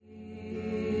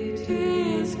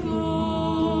is gone.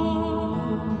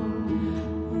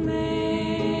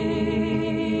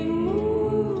 They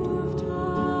moved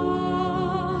on.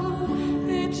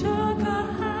 They took a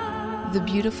hand. The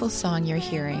beautiful song you're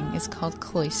hearing is called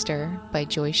Cloister by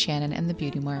Joy Shannon and the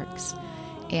Beauty Marks,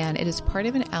 and it is part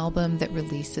of an album that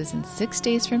releases in 6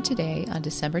 days from today on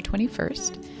December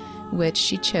 21st, which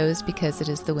she chose because it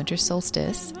is the winter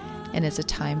solstice and is a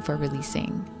time for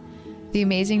releasing. The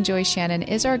amazing Joy Shannon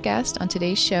is our guest on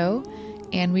today's show,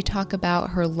 and we talk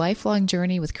about her lifelong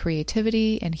journey with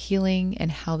creativity and healing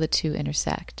and how the two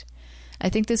intersect. I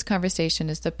think this conversation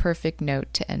is the perfect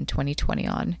note to end 2020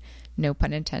 on, no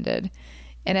pun intended.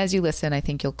 And as you listen, I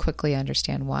think you'll quickly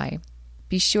understand why.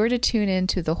 Be sure to tune in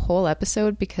to the whole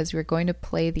episode because we're going to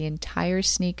play the entire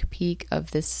sneak peek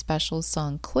of this special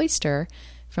song Cloister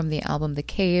from the album The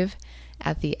Cave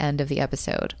at the end of the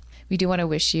episode. We do want to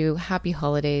wish you happy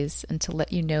holidays and to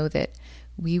let you know that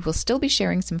we will still be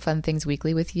sharing some fun things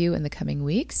weekly with you in the coming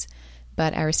weeks,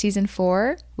 but our season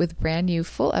 4 with brand new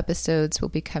full episodes will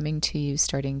be coming to you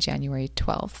starting January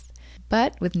 12th.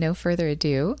 But with no further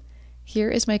ado, here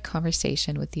is my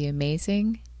conversation with the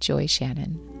amazing Joy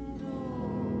Shannon.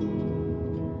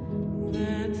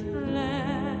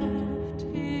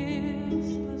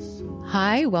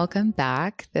 Hi, welcome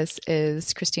back. This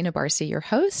is Christina Barcy, your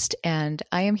host, and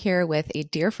I am here with a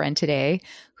dear friend today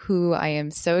who I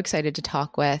am so excited to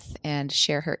talk with and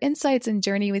share her insights and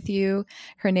journey with you.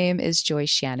 Her name is Joy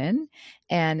Shannon,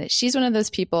 and she's one of those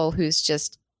people who's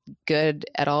just good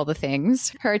at all the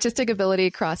things. Her artistic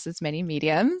ability crosses many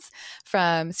mediums,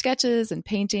 from sketches and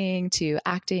painting to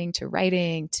acting to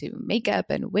writing to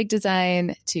makeup and wig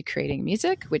design to creating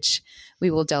music, which we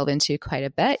will delve into quite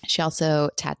a bit. She also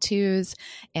tattoos,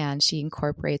 and she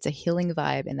incorporates a healing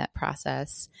vibe in that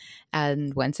process.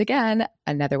 And once again,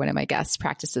 another one of my guests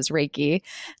practices Reiki.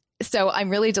 So I'm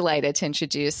really delighted to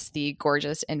introduce the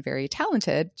gorgeous and very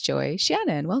talented Joy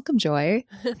Shannon. Welcome, Joy.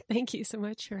 Thank you so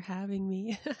much for having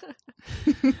me.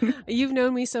 You've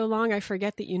known me so long, I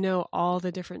forget that you know all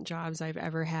the different jobs I've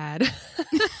ever had.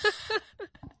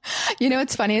 You know,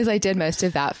 what's funny is I did most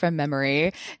of that from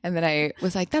memory. And then I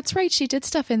was like, that's right. She did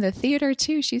stuff in the theater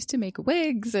too. She used to make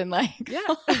wigs and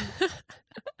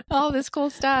all this cool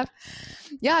stuff.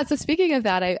 Yeah. So speaking of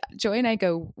that, Joy and I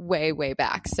go way, way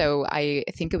back. So I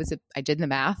think I did the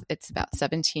math. It's about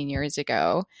 17 years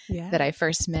ago that I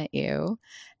first met you.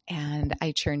 And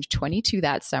I turned 22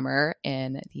 that summer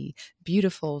in the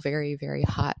beautiful, very, very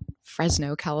hot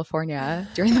Fresno, California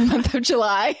during the month of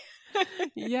July.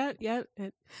 Yep.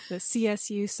 At the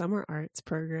CSU Summer Arts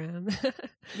program.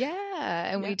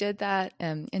 And we did that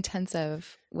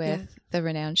intensive with the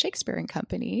renowned Shakespeare and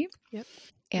Company. Yep.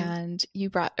 And you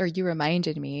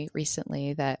reminded me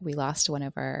recently that we lost one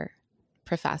of our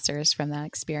professors from that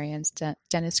experience,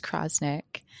 Dennis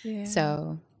Krosnick. Yeah.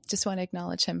 So just want to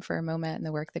acknowledge him for a moment and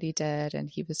the work that he did. And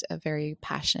he was a very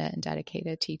passionate and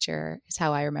dedicated teacher, is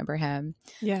how I remember him.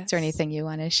 Yes. Is there anything you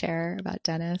want to share about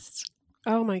Dennis?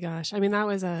 Oh my gosh. I mean, that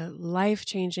was a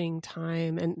life-changing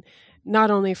time, and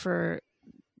not only for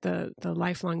the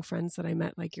lifelong friends that I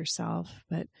met like yourself,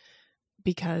 but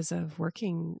because of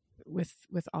working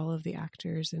with all of the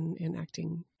actors and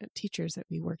acting teachers that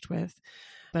we worked with,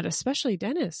 but especially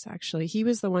Dennis, actually. He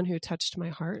was the one who touched my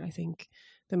heart, I think,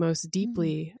 the most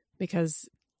deeply, because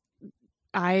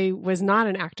I was not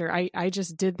an actor. I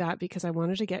just did that because I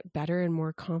wanted to get better and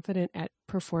more confident at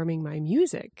performing my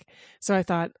music. So I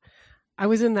thought, I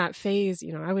was in that phase,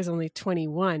 I was only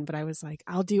 21, but I was like,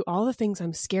 I'll do all the things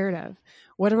I'm scared of.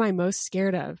 What am I most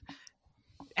scared of?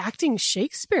 Acting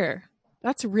Shakespeare.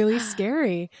 That's really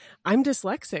scary. I'm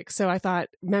dyslexic. So I thought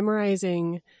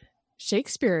memorizing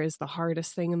Shakespeare is the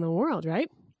hardest thing in the world, right?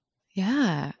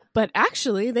 Yeah. But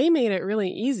actually, they made it really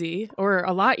easy, or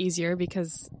a lot easier,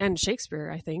 and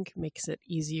Shakespeare, I think, makes it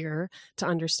easier to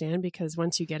understand, because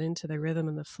once you get into the rhythm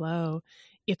and the flow,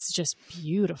 it's just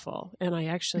beautiful. And I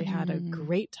actually had a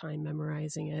great time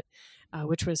memorizing it,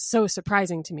 which was so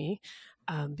surprising to me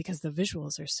because the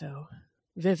visuals are so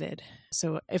vivid.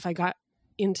 So if I got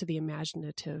into the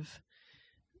imaginative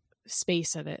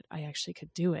space of it, I actually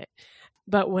could do it.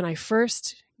 But when I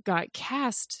first got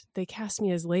cast, they cast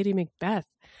me as Lady Macbeth,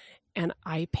 and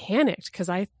I panicked because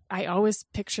I always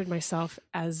pictured myself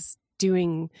as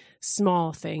doing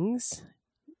small things,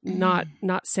 not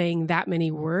saying that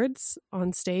many words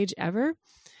on stage ever.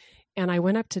 And I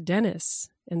went up to Dennis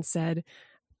and said,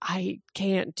 I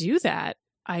can't do that.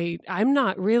 I'm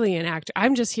not really an actor.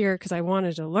 I'm just here because I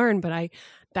wanted to learn, but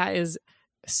that is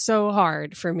so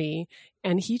hard for me.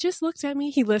 And he just looked at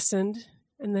me, he listened,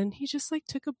 and then he just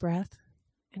took a breath,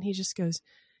 and he just goes,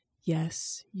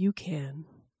 yes, you can.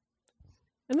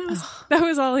 And that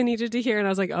was all I needed to hear. And I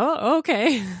was like, oh,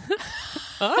 okay.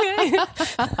 Okay.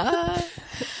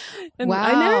 And Wow.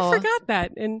 I never forgot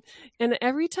that. And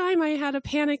every time I had a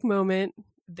panic moment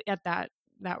at that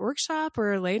workshop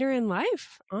or later in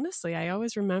life, honestly, I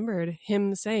always remembered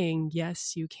him saying,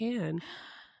 yes, you can,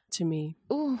 to me.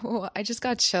 Ooh, I just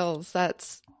got chills.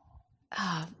 That's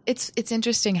it's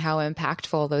interesting how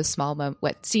impactful those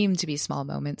what seem to be small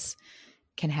moments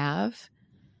can have.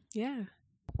 Yeah.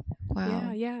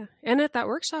 Wow. Yeah. And at that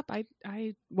workshop,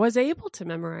 I was able to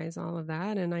memorize all of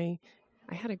that, and I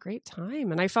had a great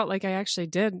time, and I felt like I actually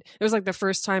did. It was like the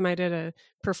first time I did a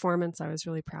performance I was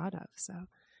really proud of. So,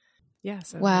 yeah.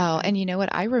 So wow. And you know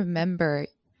what? I remember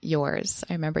yours.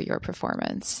 I remember your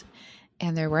performance.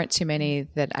 And there weren't too many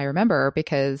that I remember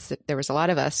because there was a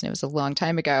lot of us and it was a long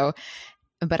time ago.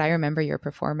 But I remember your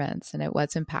performance, and it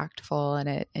was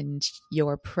impactful, and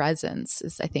your presence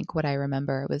is, I think, what I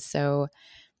remember. It was so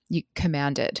you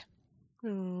commanded.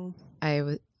 Oh. I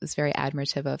was very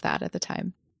admirative of that at the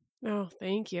time. Oh,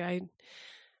 thank you.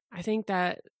 I think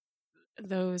that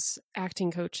those acting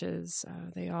coaches,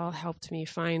 they all helped me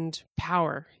find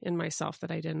power in myself that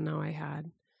I didn't know I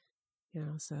had.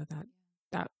 So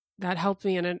that helped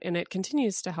me, and it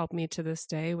continues to help me to this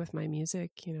day with my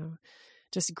music.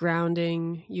 Just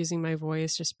grounding, using my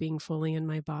voice, just being fully in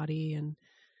my body, and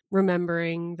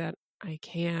remembering that I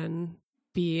can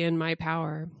be in my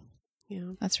power.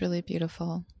 That's really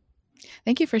beautiful.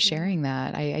 Thank you for sharing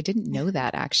that. I didn't know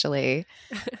that, actually.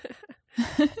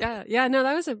 Yeah. No,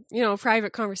 that was a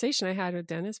private conversation I had with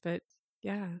Dennis, but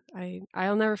yeah,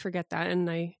 I'll never forget that, and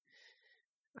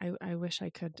I wish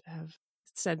I could have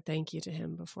said thank you to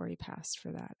him before he passed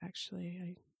for that.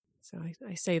 Actually,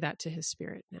 I say that to his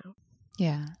spirit now.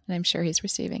 Yeah, and I'm sure he's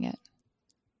receiving it.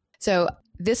 So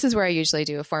this is where I usually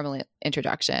do a formal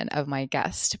introduction of my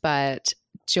guest, but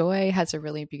Joy has a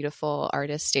really beautiful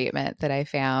artist statement that I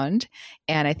found,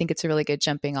 and I think it's a really good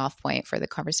jumping off point for the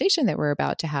conversation that we're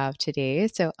about to have today.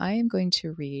 So I am going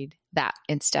to read that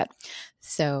instead.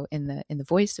 So in the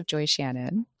voice of Joy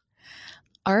Shannon,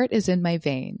 art is in my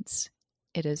veins.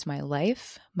 It is my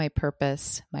life, my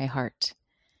purpose, my heart.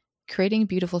 Creating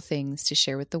beautiful things to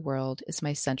share with the world is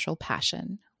my central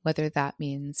passion, whether that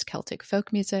means Celtic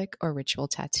folk music or ritual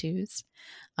tattoos.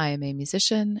 I am a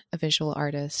musician, a visual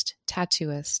artist,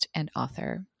 tattooist, and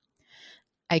author.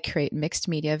 I create mixed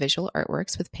media visual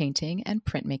artworks with painting and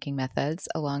printmaking methods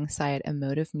alongside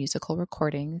emotive musical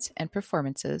recordings and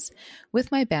performances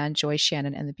with my band Joy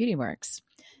Shannon and the Beauty Marks.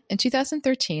 In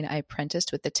 2013, I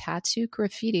apprenticed with the tattoo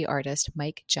graffiti artist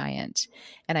Mike Giant,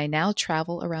 and I now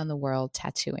travel around the world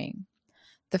tattooing.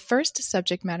 The first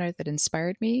subject matter that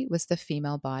inspired me was the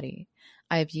female body.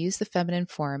 I have used the feminine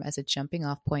form as a jumping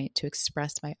off point to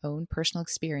express my own personal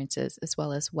experiences as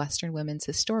well as Western women's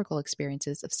historical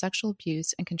experiences of sexual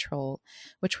abuse and control,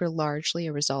 which were largely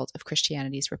a result of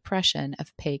Christianity's repression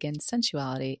of pagan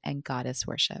sensuality and goddess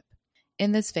worship.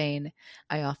 In this vein,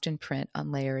 I often print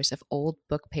on layers of old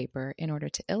book paper in order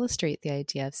to illustrate the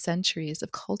idea of centuries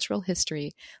of cultural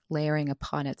history layering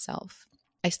upon itself.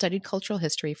 I studied cultural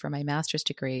history for my master's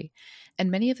degree, and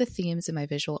many of the themes in my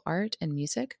visual art and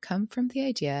music come from the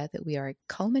idea that we are a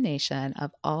culmination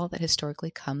of all that historically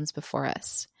comes before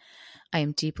us. I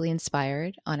am deeply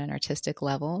inspired on an artistic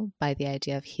level by the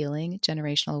idea of healing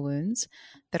generational wounds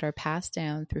that are passed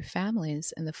down through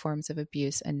families in the forms of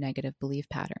abuse and negative belief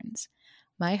patterns.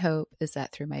 My hope is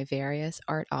that through my various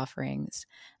art offerings,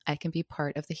 I can be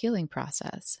part of the healing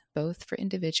process, both for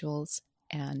individuals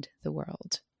and the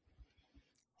world.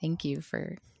 Thank you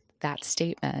for that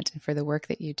statement and for the work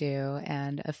that you do,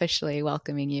 and officially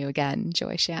welcoming you again,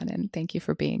 Joy Shannon. Thank you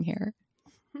for being here.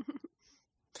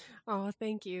 Oh,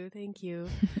 thank you. Thank you.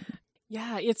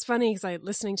 Yeah, it's funny because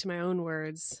listening to my own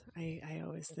words, I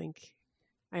always think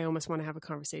I almost want to have a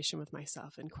conversation with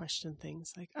myself and question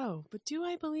things like, oh, but do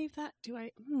I believe that? Do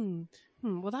I?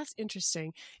 Well, that's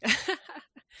interesting.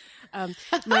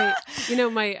 My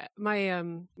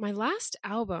last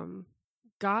album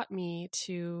got me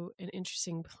to an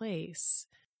interesting place,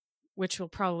 which will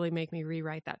probably make me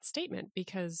rewrite that statement,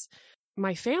 because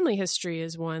my family history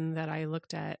is one that I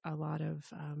looked at a lot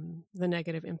of the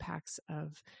negative impacts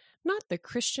of not the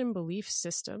Christian belief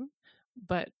system,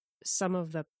 but some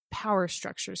of the power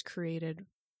structures created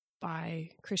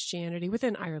by Christianity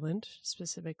within Ireland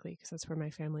specifically, because that's where my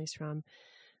family's from,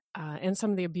 and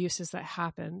some of the abuses that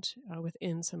happened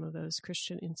within some of those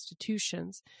Christian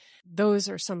institutions. Those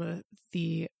are some of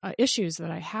the issues that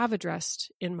I have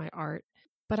addressed in my art,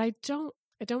 but I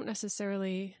don't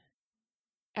necessarily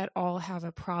at all have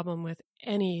a problem with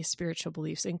any spiritual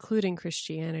beliefs, including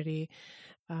Christianity.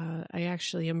 I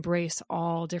actually embrace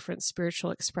all different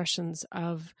spiritual expressions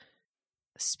of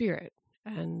spirit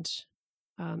and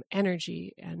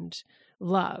energy and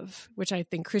love, which I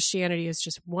think Christianity is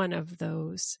just one of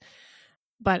those.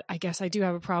 But I guess I do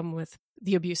have a problem with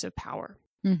the abuse of power.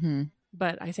 Mm-hmm.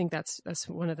 But I think that's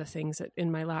one of the things that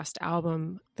in my last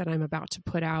album that I'm about to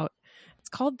put out, it's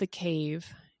called The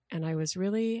Cave. And I was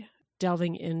really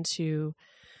delving into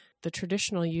the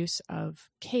traditional use of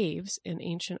caves in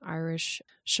ancient Irish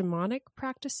shamanic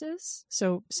practices.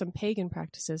 So some pagan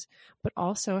practices, but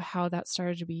also how that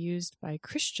started to be used by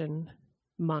Christian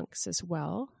monks as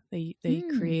well. They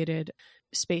created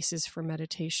spaces for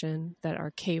meditation that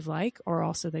are cave-like, or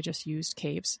also they just used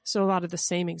caves. So a lot of the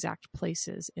same exact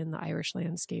places in the Irish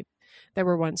landscape that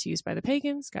were once used by the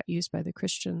pagans got used by the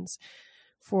Christians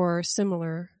for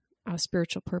similar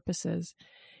spiritual purposes.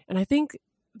 And I think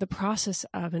the process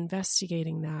of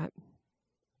investigating that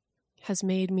has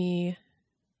made me,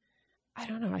 I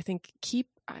don't know, I think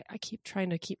I keep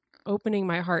trying to keep opening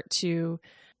my heart to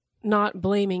not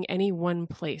blaming any one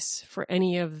place for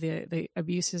any of the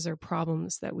abuses or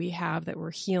problems that we have that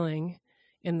we're healing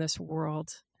in this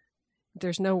world.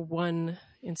 There's no one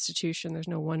institution, there's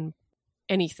no one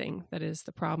anything that is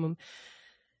the problem.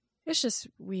 It's just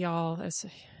we all, as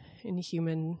in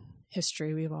human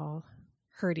history, we've all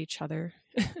hurt each other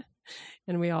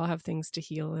and we all have things to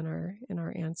heal in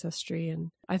our ancestry.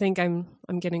 And I think I'm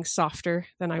getting softer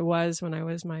than I was when I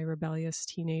was my rebellious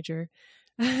teenager.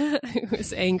 I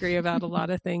was angry about a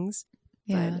lot of things.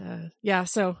 Yeah. But,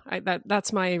 so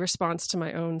that's my response to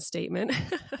my own statement.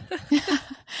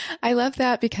 I love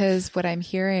that, because what I'm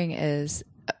hearing is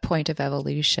a point of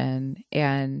evolution,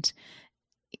 and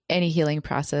any healing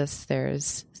process,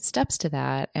 there's steps to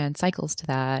that and cycles to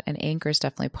that, and anger is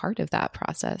definitely part of that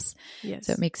process. Yes.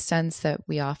 So it makes sense that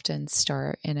we often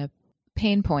start in a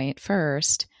pain point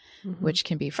first, which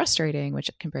can be frustrating, which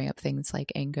can bring up things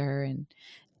like anger, and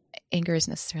anger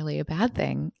isn't necessarily a bad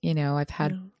thing. You know, I've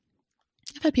had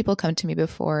people come to me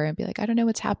before and be like, I don't know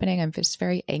what's happening. I'm just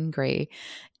very angry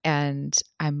and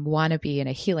I want to be in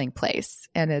a healing place.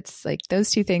 And it's like,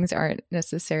 those two things aren't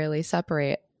necessarily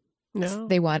separate. No.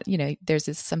 They want, there's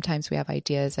this, sometimes we have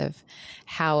ideas of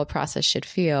how a process should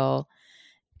feel.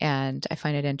 And I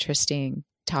find it interesting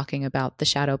talking about the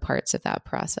shadow parts of that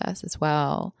process as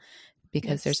well,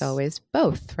 because there's always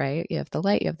both, right? You have the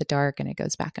light, you have the dark, and it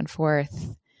goes back and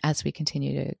forth as we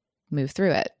continue to move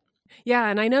through it. Yeah.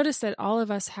 And I noticed that all of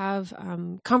us have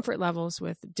comfort levels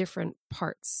with different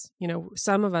parts.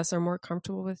 Some of us are more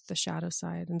comfortable with the shadow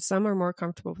side, and some are more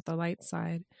comfortable with the light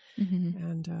side,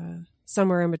 and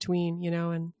somewhere in between,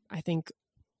 and I think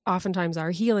oftentimes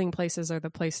our healing places are the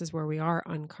places where we are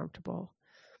uncomfortable.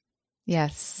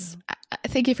 Yes.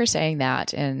 Thank you for saying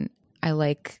that. And I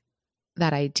like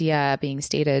that idea being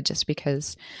stated, just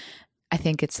because I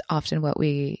think it's often what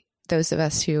those of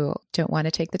us who don't want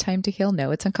to take the time to heal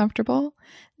know it's uncomfortable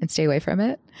and stay away from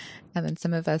it. And then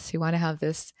some of us who want to have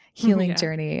this healing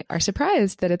journey are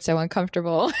surprised that it's so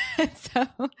uncomfortable. So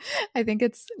I think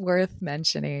it's worth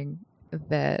mentioning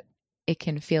that it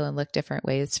can feel and look different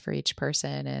ways for each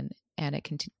person, and it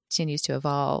continues to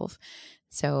evolve.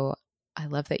 So I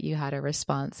love that you had a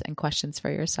response and questions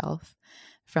for yourself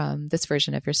from this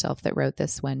version of yourself that wrote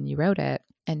this when you wrote it,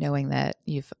 and knowing that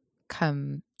you've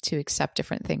come to accept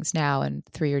different things now, and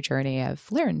through your journey I've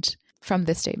learned from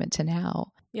this statement to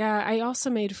now. Yeah, I also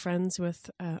made friends with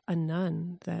a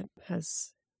nun that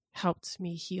has helped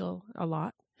me heal a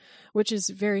lot, which is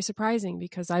very surprising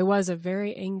because I was a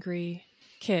very angry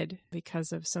kid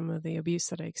because of some of the abuse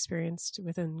that I experienced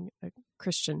within a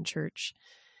Christian church.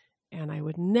 And I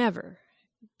would never,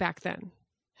 back then,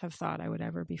 have thought I would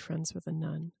ever be friends with a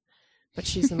nun. But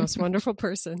she's the most wonderful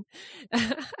person.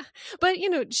 But,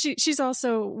 she's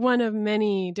also one of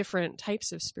many different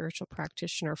types of spiritual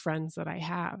practitioner friends that I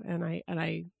have. And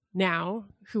I now,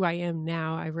 who I am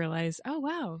now, I realize, oh,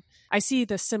 wow, I see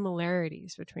the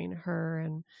similarities between her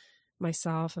and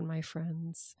myself and my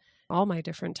friends, all my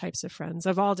different types of friends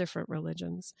of all different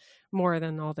religions, more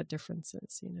than all the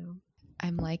differences,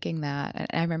 I'm liking that. And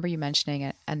I remember you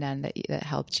mentioning a nun that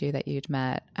helped you, that you'd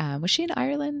met. Was she in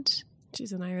Ireland?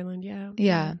 She's in Ireland, yeah.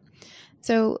 Yeah.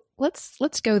 So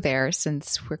let's go there,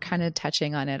 since we're kind of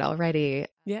touching on it already.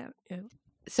 Yeah.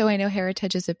 So I know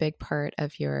heritage is a big part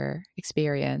of your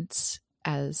experience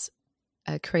as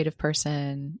a creative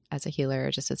person, as a healer,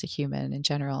 just as a human in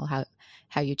general,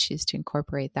 how you choose to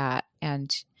incorporate that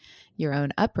and your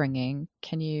own upbringing.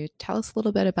 Can you tell us a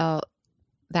little bit about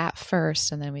that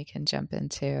first, and then we can jump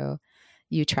into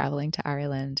you traveling to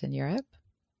Ireland and Europe?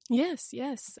 Yes.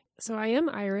 So I am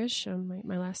Irish.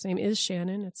 My last name is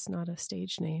Shannon. It's not a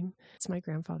stage name. It's my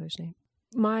grandfather's name.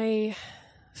 My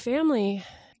family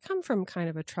come from kind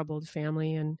of a troubled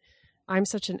family, and I'm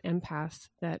such an empath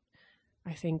that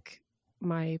I think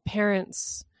my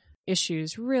parents'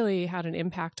 issues really had an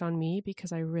impact on me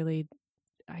because I really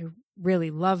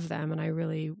love them, and I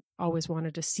really always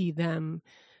wanted to see them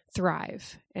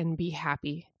thrive and be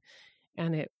happy.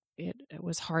 And it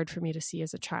was hard for me to see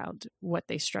as a child what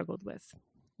they struggled with,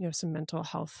 some mental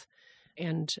health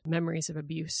and memories of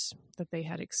abuse that they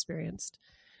had experienced.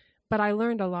 But I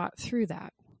learned a lot through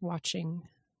that, watching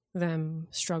them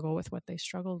struggle with what they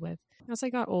struggled with. As I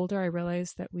got older, I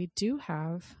realized that we do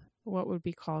have what would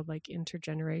be called like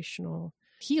intergenerational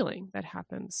healing that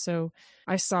happens. So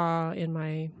I saw in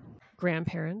my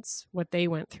grandparents what they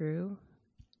went through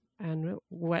and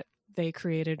what they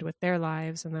created with their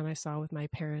lives. And then I saw with my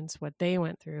parents what they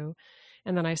went through.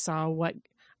 And then I saw what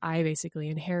I basically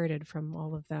inherited from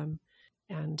all of them.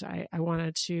 And I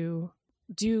wanted to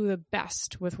do the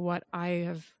best with what I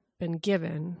have been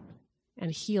given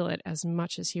and heal it as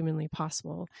much as humanly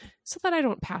possible so that I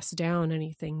don't pass down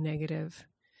anything negative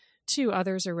to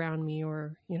others around me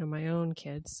or, my own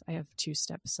kids. I have 2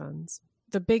 stepsons.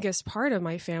 The biggest part of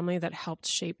my family that helped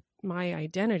shape my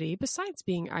identity, besides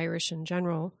being Irish in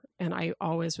general, and I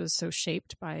always was so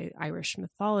shaped by Irish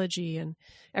mythology, and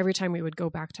every time we would go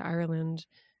back to Ireland,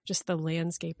 just the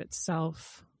landscape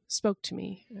itself spoke to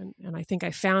me. And I think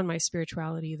I found my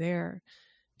spirituality there,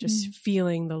 just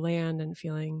feeling the land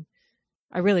and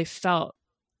I really felt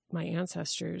my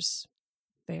ancestors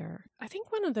there. I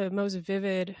think one of the most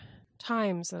vivid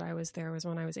times that I was there was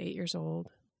when I was 8 years old.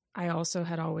 I also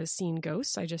had always seen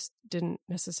ghosts. I just didn't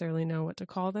necessarily know what to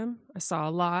call them. I saw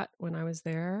a lot when I was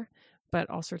there, but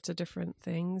all sorts of different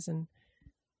things. And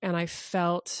I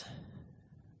felt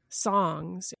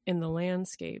songs in the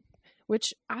landscape,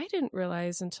 which I didn't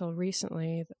realize until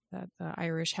recently that the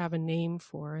Irish have a name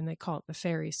for, and they call it the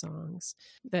fairy songs,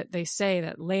 that they say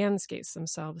that landscapes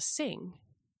themselves sing.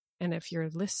 And if you're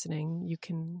listening, you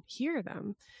can hear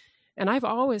them. And I've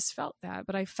always felt that,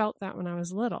 but I felt that when I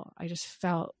was little. I just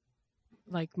felt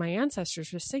like my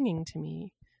ancestors were singing to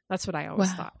me. That's what I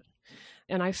always thought.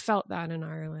 And I felt that in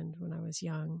Ireland when I was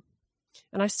young.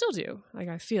 And I still do. Like,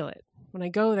 I feel it. When I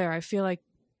go there, I feel like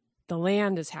the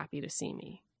land is happy to see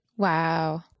me.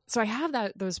 Wow. So I have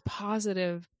those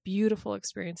positive, beautiful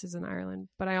experiences in Ireland,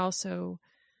 but I also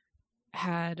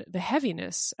had the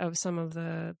heaviness of some of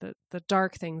the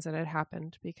dark things that had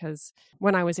happened, because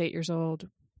when I was 8 years old,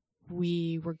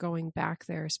 we were going back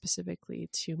there specifically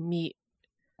to meet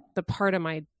the part of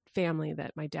my family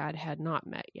that my dad had not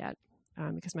met yet,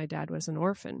 because my dad was an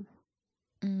orphan.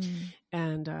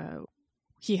 And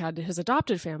he had his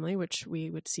adopted family, which we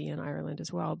would see in Ireland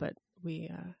as well, but we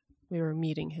were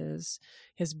meeting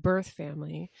his birth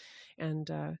family.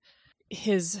 And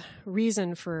his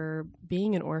reason for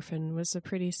being an orphan was a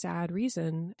pretty sad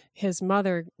reason. His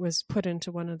mother was put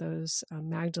into one of those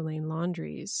Magdalene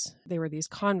laundries. They were these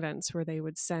convents where they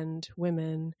would send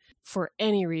women for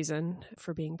any reason,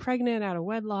 for being pregnant, out of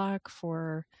wedlock,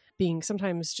 for being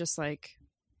sometimes just like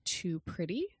too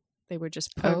pretty. They would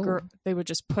just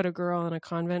put a girl in a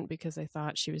convent because they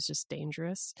thought she was just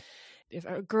dangerous. If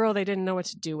a girl they didn't know what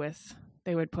to do with,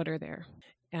 they would put her there.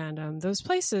 And those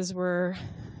places were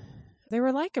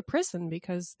like a prison,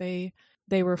 because they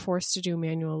were forced to do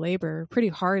manual labor, pretty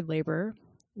hard labor.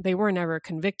 They were never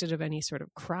convicted of any sort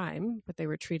of crime, but they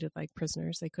were treated like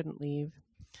prisoners. They couldn't leave.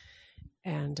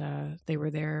 And they were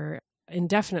there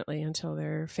indefinitely until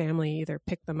their family either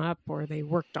picked them up or they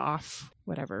worked off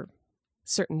whatever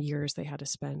certain years they had to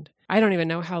spend. I don't even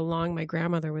know how long my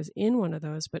grandmother was in one of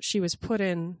those, but she was put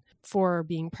in for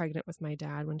being pregnant with my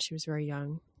dad when she was very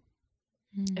young.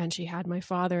 And she had my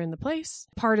father in the place.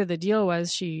 Part of the deal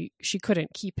was she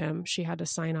couldn't keep him. She had to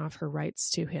sign off her rights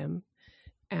to him.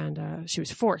 And she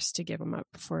was forced to give him up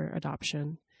for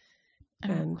adoption.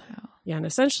 And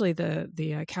essentially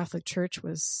the Catholic Church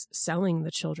was selling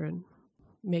the children,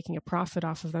 making a profit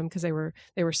off of them, because they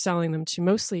were selling them to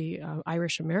mostly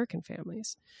Irish American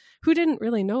families who didn't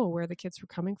really know where the kids were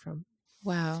coming from.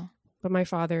 Wow. But my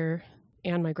father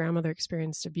and my grandmother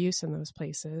experienced abuse in those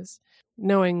places.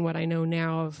 Knowing what I know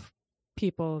now of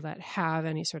people that have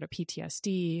any sort of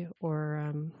PTSD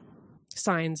or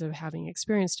signs of having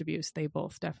experienced abuse, they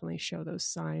both definitely show those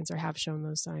signs, or have shown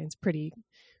those signs pretty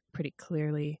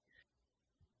clearly.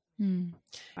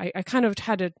 I kind of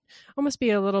had to almost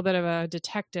be a little bit of a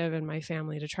detective in my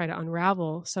family to try to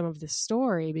unravel some of this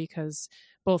story, because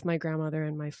both my grandmother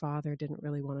and my father didn't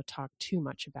really want to talk too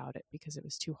much about it because it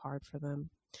was too hard for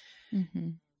them.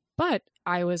 But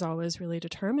I was always really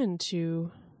determined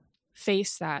to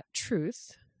face that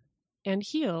truth and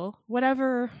heal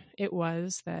whatever it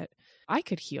was that I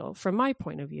could heal from my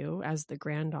point of view as the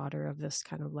granddaughter of this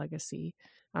kind of legacy.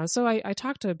 So I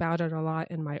talked about it a lot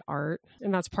in my art,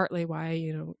 and that's partly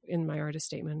why, in my artist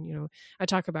statement, I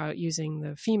talk about using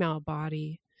the female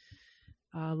body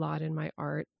a lot in my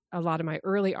art. A lot of my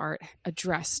early art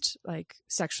addressed like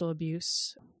sexual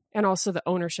abuse and also the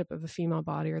ownership of the female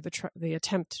body, or the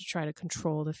attempt to try to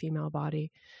control the female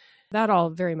body. That all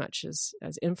very much is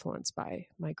as influenced by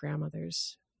my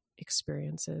grandmother's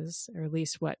experiences, or at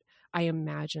least what I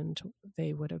imagined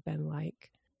they would have been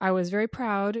like. I was very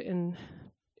proud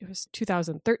it was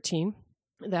 2013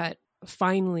 that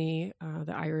finally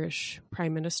the Irish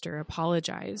Prime Minister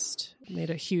apologized, made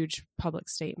a huge public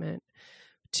statement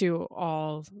to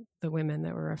all the women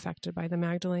that were affected by the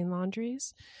Magdalene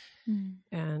laundries.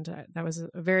 And that was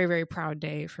a very, very proud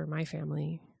day for my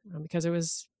family, because it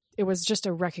was just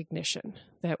a recognition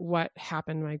that what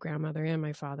happened to my grandmother and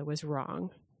my father was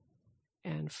wrong.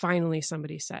 And finally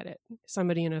somebody said it.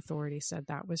 Somebody in authority said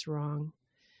that was wrong.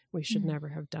 We should never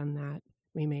have done that.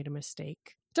 We made a mistake.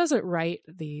 It doesn't right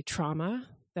the trauma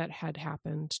that had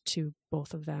happened to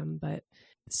both of them, but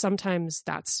sometimes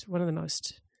that's one of the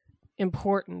most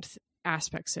important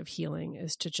aspects of healing,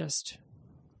 is to just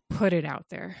put it out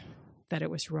there that it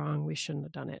was wrong. We shouldn't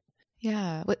have done it.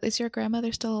 Yeah. Is your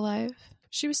grandmother still alive?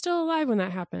 She was still alive when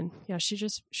that happened. Yeah,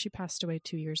 she passed away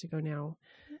 2 years ago now.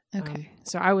 Okay.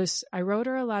 So I wrote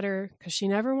her a letter because she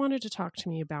never wanted to talk to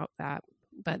me about that,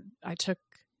 but I took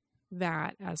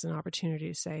that as an opportunity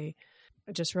to say,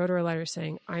 I just wrote her a letter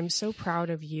saying, I'm so proud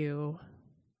of you,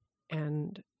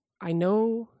 and I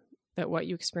know that what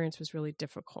you experienced was really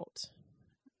difficult.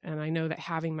 And I know that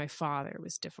having my father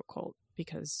was difficult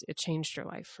because it changed your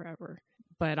life forever.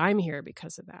 But I'm here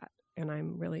because of that. And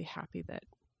I'm really happy that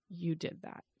you did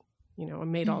that,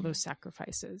 and made all those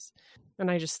sacrifices.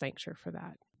 And I just thanked her for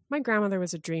that. My grandmother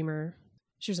was a dreamer.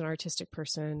 She was an artistic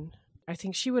person. I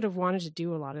think she would have wanted to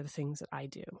do a lot of the things that I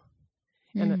do.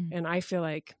 And I feel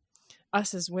like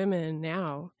us as women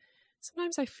now,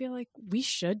 sometimes I feel like we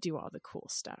should do all the cool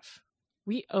stuff.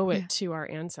 We owe it to our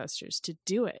ancestors to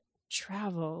do it,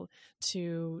 travel,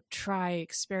 to try,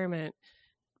 experiment,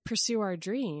 pursue our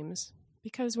dreams,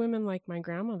 because women like my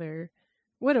grandmother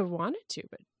would have wanted to,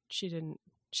 but she didn't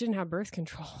have birth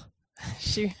control.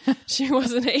 She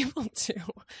wasn't able to,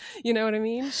 you know what I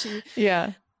mean?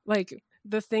 Like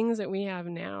the things that we have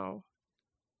now,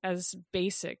 as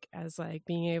basic as like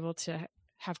being able to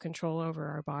have control over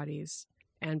our bodies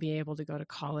and be able to go to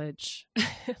college,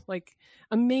 like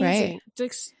amazing. Right.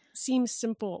 It seems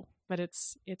simple, but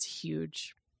it's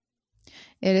huge.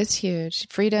 It is huge.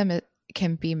 Freedom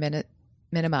can be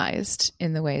minimized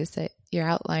in the ways that you're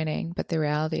outlining, but the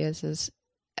reality is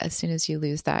as soon as you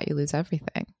lose that, you lose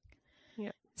everything.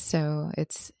 Yeah. So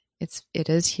it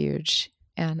is huge,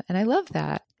 and I love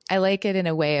that. I like it in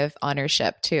a way of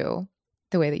ownership too,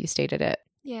 the way that you stated it.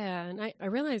 Yeah, and I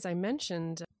realized I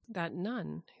mentioned that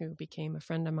nun who became a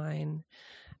friend of mine.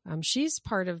 She's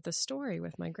part of the story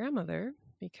with my grandmother,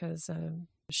 because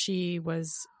she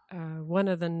was one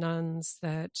of the nuns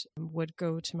that would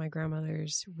go to my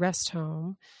grandmother's rest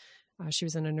home. She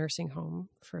was in a nursing home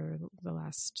for the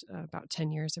last about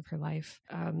 10 years of her life.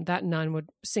 That nun would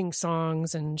sing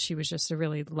songs, and she was just a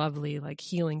really lovely, like,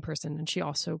 healing person. And she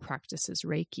also practices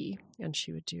Reiki, and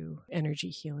she would do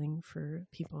energy healing for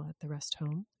people at the rest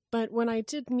home. But when I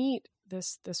did meet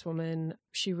this woman,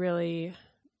 she really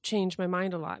changed my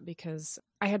mind a lot, because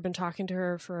I had been talking to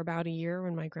her for about a year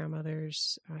when my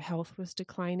grandmother's health was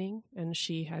declining, and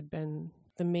she had been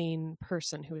the main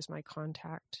person who was my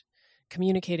contact,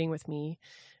 communicating with me,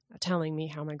 telling me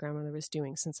how my grandmother was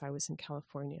doing since I was in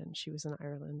California and she was in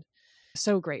Ireland.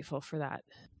 So grateful for that.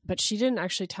 But she didn't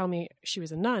actually tell me she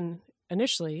was a nun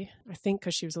initially, I think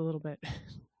because she was a little bit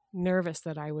nervous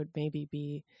that I would maybe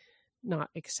be not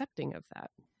accepting of that.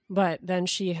 But then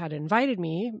she had invited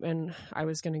me, and I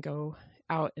was going to go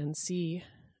out and see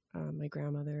my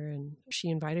grandmother, and she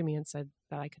invited me and said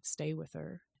that I could stay with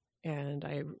her. And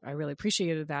I really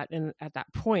appreciated that. And at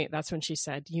that point, that's when she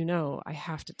said, I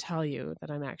have to tell you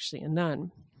that I'm actually a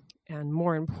nun. And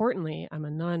more importantly, I'm a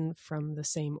nun from the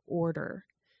same order,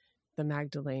 the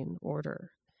Magdalene order,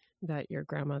 that your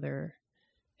grandmother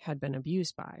had been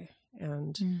abused by.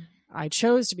 And I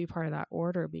chose to be part of that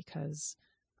order because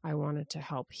I wanted to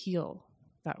help heal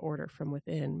that order from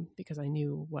within, because I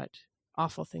knew what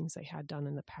awful things they had done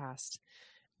in the past,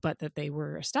 but that they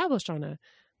were established on a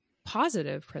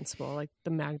positive principle, like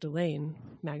the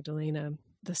Magdalena,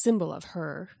 the symbol of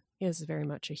her is very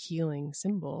much a healing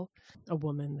symbol, a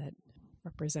woman that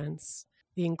represents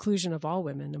the inclusion of all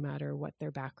women, no matter what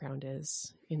their background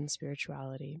is in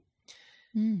spirituality.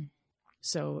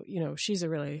 So, she's a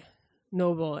really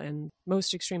noble and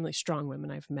most extremely strong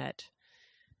women I've met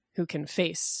who can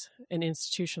face an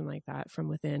institution like that from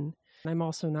within. I'm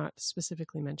also not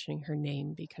specifically mentioning her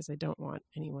name because I don't want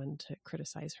anyone to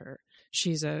criticize her.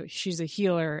 She's a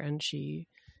healer, and she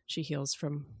heals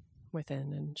from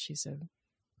within, and she's a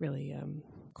really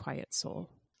quiet soul.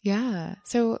 Yeah.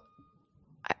 So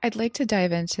I'd like to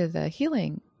dive into the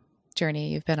healing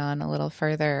journey you've been on a little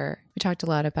further. We talked a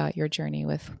lot about your journey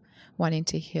with wanting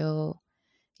to heal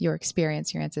your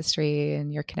experience, your ancestry,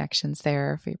 and your connections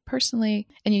there for you personally.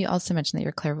 And you also mentioned that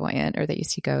you're clairvoyant, or that you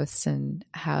see ghosts and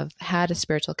have had a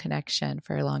spiritual connection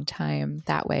for a long time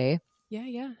that way.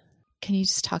 Yeah. Can you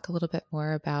just talk a little bit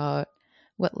more about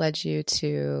what led you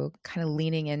to kind of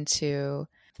leaning into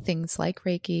things like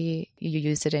Reiki? You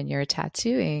use it in your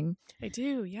tattooing. I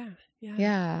do. Yeah.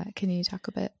 Yeah. Can you talk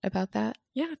a bit about that?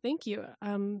 Yeah, thank you.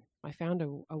 I found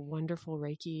a wonderful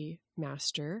Reiki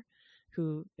master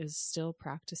who is still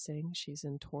practicing. She's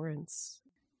in Torrance.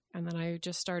 And then I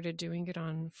just started doing it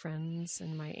on friends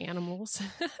and my animals.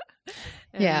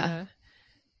 And,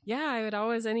 I would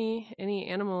always, any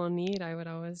animal in need, I would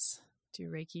always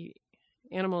do Reiki.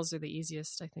 Animals are the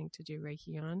easiest, I think, to do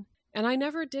Reiki on. And I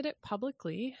never did it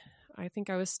publicly. I think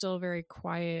I was still very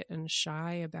quiet and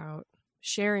shy about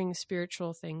sharing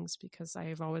spiritual things because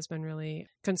I've always been really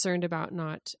concerned about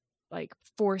not like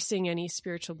forcing any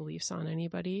spiritual beliefs on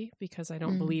anybody, because I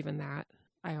don't believe in that.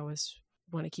 I always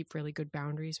want to keep really good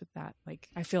boundaries with that. Like,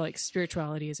 I feel like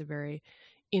spirituality is a very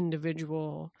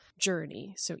individual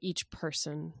journey. So each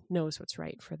person knows what's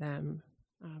right for them.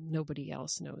 Nobody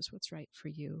else knows what's right for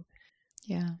you.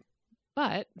 Yeah.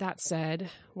 But that said,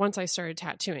 once I started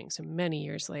tattooing, so many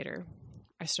years later,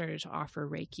 I started to offer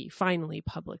Reiki finally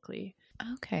publicly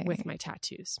with my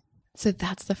tattoos. So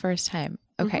that's the first time.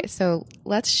 Okay. So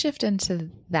let's shift into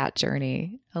that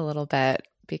journey a little bit,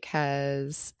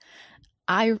 because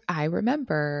I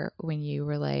remember when you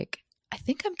were like, I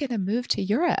think I'm going to move to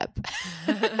Europe.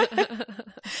 And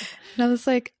I was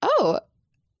like, oh,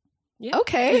 yeah.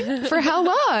 Okay. For how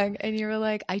long? And you were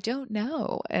like, I don't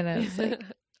know. And I was like,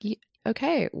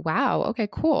 okay, wow. Okay,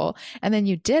 cool. And then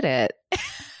you did it.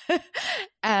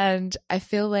 And I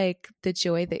feel like the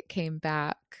joy that came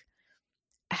back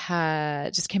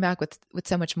just came back with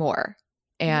so much more,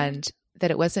 and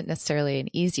that it wasn't necessarily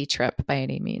an easy trip by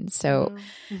any means. So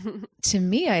to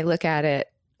me, I look at it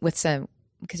with some,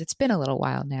 because it's been a little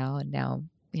while now, and now,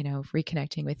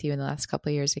 reconnecting with you in the last couple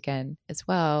of years again as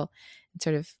well, and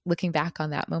sort of looking back on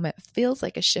that moment feels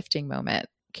like a shifting moment.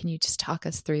 Can you just talk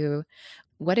us through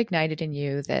what ignited in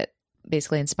you that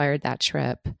basically inspired that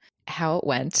trip, how it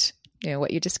went,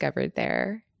 what you discovered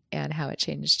there, and how it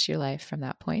changed your life from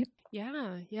that point?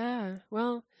 Yeah.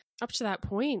 Well, up to that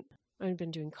point, I'd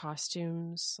been doing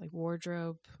costumes, like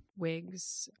wardrobe,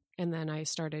 wigs, and then I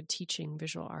started teaching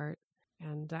visual art,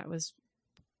 and that was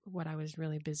what I was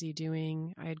really busy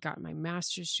doing. I had gotten my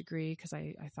master's degree because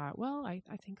I thought, well, I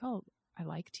think I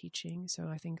like teaching, so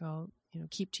I think I'll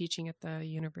keep teaching at the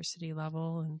university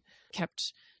level, and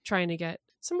kept trying to get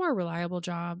some more reliable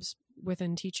jobs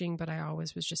within teaching, but I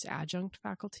always was just adjunct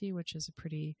faculty, which is a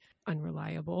pretty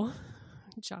unreliable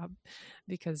job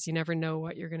because you never know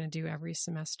what you're going to do every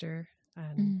semester.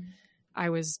 And I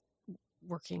was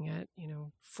working at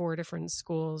 4 different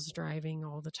schools, driving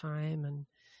all the time, and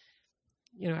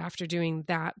after doing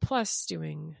that plus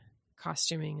doing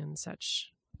costuming and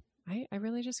such, I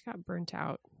really just got burnt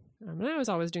out. And I was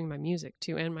always doing my music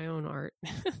too and my own art.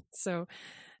 So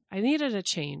I needed a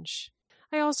change.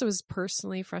 I also was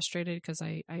personally frustrated because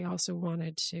I also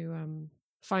wanted to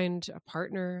find a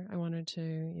partner. I wanted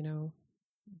to,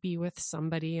 be with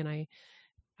somebody. And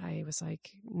I was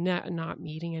like not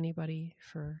meeting anybody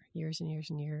for years and years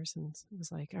and years. And it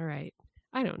was like, all right,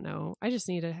 I don't know. I just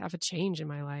need to have a change in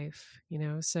my life,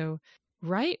 So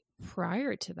right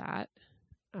prior to that,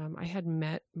 I had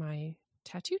met my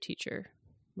tattoo teacher,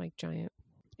 Mike Giant.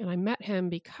 And I met him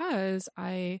because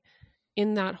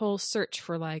in that whole search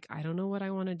for like, I don't know what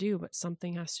I want to do, but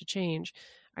something has to change,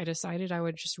 I decided I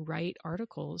would just write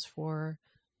articles for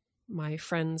my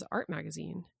friend's art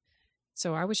magazine.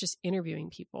 So I was just interviewing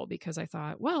people because I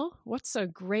thought, well, what's a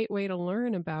great way to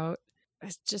learn about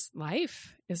just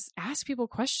life is ask people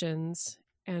questions.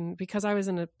 And because I was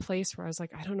in a place where I was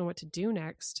like, I don't know what to do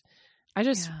next, I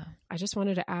just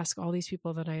wanted to ask all these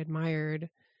people that I admired,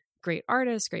 great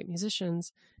artists, great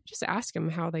musicians, just ask them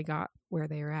how they got where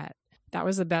they were at. That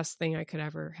was the best thing I could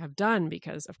ever have done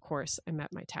because, of course, I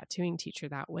met my tattooing teacher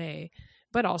that way.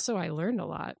 But also I learned a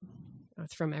lot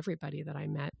from everybody that I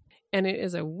met. And it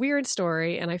is a weird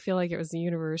story. And I feel like it was the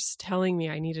universe telling me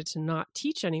I needed to not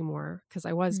teach anymore because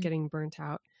I was getting burnt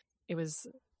out. It was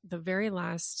the very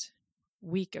last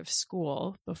week of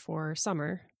school before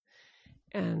summer.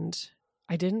 And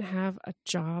I didn't have a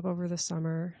job over the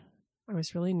summer. I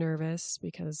was really nervous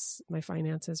because my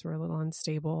finances were a little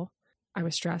unstable. I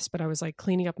was stressed, but I was like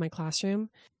cleaning up my classroom.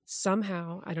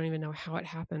 Somehow, I don't even know how it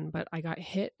happened, but I got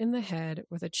hit in the head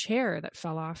with a chair that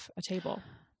fell off a table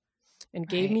and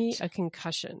gave me a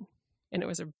concussion. And it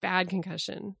was a bad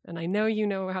concussion. And I know you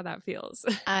know how that feels.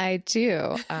 I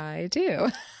do.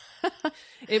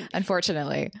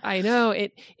 Unfortunately. I know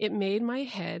it made my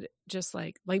head just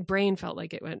like brain felt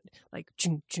like it went like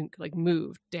chunk, chunk, like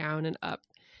moved down and up.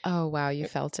 Oh, wow. You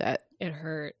felt it. It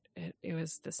hurt. It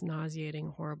was this nauseating,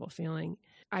 horrible feeling.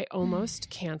 I almost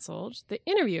canceled the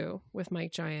interview with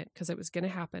Mike Giant because it was going to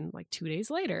happen like 2 days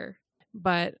later,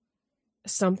 but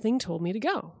something told me to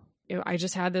go. I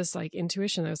just had this like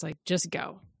intuition that was like, just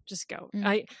go.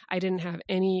 I didn't have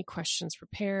any questions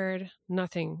prepared,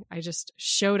 nothing. I just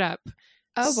showed up.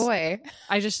 Oh boy.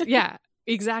 Yeah,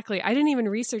 exactly. I didn't even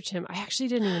research him. I actually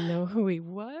didn't even know who he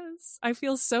was. I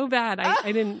feel so bad.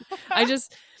 I normally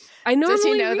Does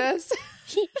he know this?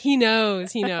 He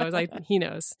knows. He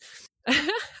knows.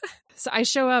 So I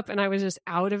show up and I was just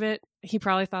out of it. He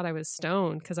probably thought I was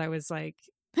stoned because I was like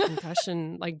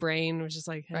concussion, like brain was just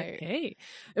like, hey.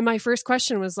 And my first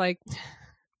question was like,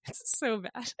 it's so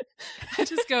bad. I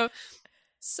just go,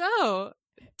 so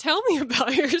tell me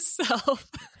about yourself.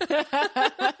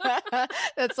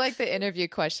 That's like the interview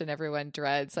question everyone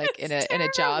dreads, like in a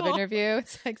job interview.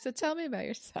 It's like, so tell me about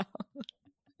yourself.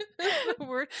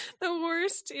 The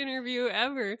worst interview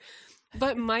ever.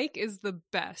 But Mike is the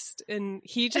best. And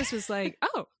he just was like,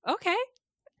 oh, okay.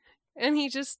 And he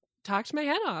just talked my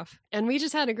head off. And we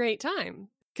just had a great time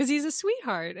because he's a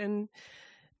sweetheart. And,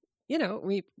 you know,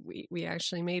 we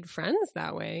actually made friends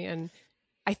that way. And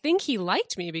I think he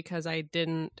liked me because I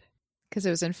didn't. Because it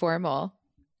was informal.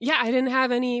 Yeah, I didn't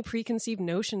have any preconceived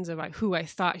notions of who I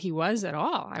thought he was at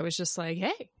all. I was just like,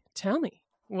 hey, tell me,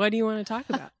 what do you want to talk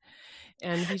about?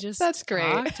 And he just That's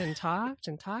great. talked and talked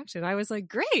and talked. And I was like,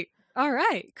 great. All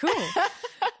right, cool.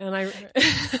 And I'm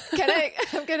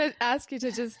going to ask you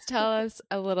to just tell us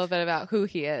a little bit about who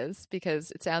he is, because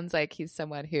it sounds like he's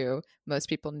someone who most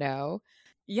people know.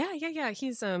 Yeah.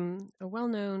 He's a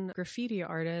well-known graffiti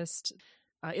artist,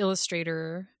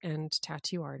 illustrator, and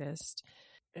tattoo artist.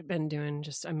 I've been doing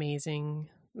just amazing.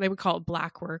 They would call it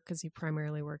black work because he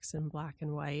primarily works in black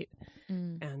and white.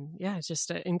 And yeah, it's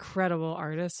just an incredible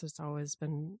artist. It's always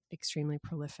been extremely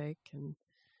prolific and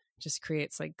just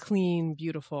creates like clean,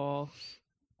 beautiful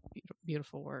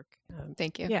work.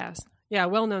 Thank you. Yes. Yeah.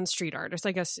 Well-known street artist,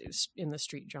 I guess, in the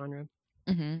street genre.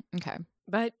 Mm-hmm. Okay.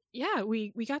 But yeah,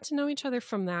 we got to know each other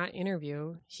from that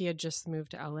interview. He had just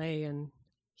moved to LA and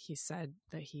he said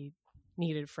that he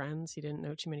needed friends. He didn't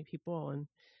know too many people and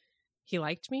he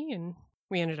liked me and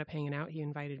we ended up hanging out. He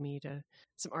invited me to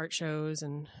some art shows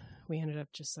and we ended up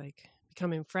just like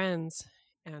becoming friends.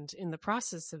 And in the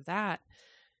process of that,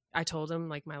 I told him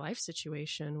like my life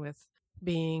situation with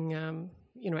being,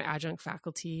 adjunct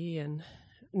faculty and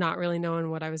not really knowing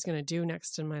what I was going to do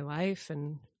next in my life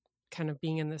and kind of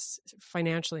being in this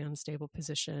financially unstable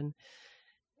position.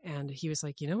 And he was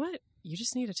like, you know what? You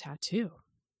just need a tattoo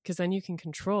because then you can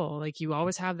control, like you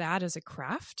always have that as a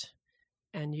craft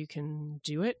and you can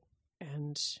do it.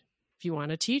 And if you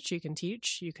want to teach, you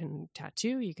can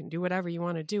tattoo, you can do whatever you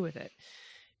want to do with it.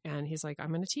 And he's like, I'm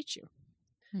going to teach you.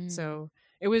 So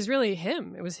it was really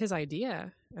him. It was his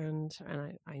idea. And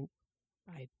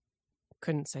I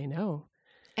couldn't say no.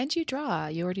 And you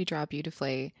already draw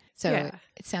beautifully. So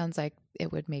it sounds like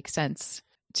it would make sense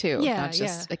too. Yeah. Not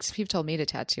just like if you've told me to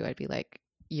tattoo, I'd be like,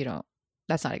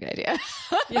 that's not a good idea.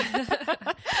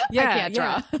 I can't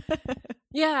draw.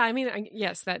 Yeah. I mean,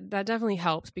 yes, that definitely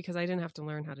helped because I didn't have to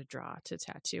learn how to draw to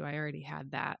tattoo. I already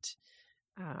had that.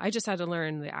 I just had to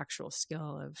learn the actual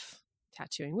skill of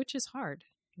tattooing, which is hard.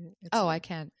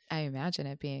 I imagine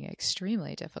it being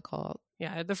extremely difficult.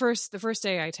 Yeah. The first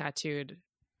day I tattooed,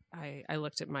 I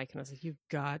looked at Mike and I was like, you've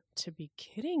got to be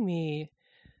kidding me.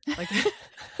 Like,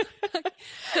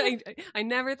 I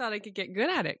never thought I could get good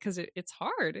at it because it's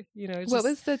hard. What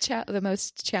was the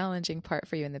most challenging part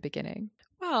for you in the beginning?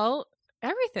 Well,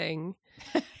 everything,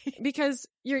 because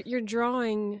you're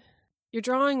drawing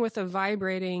with a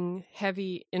vibrating,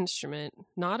 heavy instrument,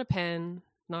 not a pen,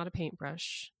 not a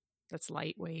paintbrush. That's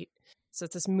lightweight. So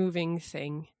it's this moving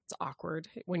thing. It's awkward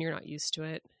when you're not used to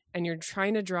it. And you're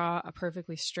trying to draw a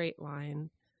perfectly straight line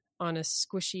on a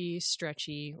squishy,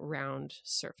 stretchy, round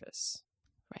surface.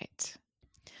 Right.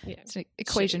 Yeah. It's an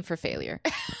equation for failure.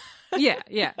 Yeah.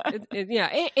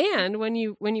 And when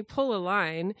you pull a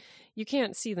line, you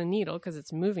can't see the needle because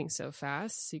it's moving so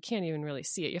fast. So you can't even really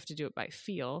see it. You have to do it by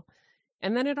feel.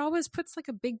 And then it always puts like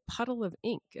a big puddle of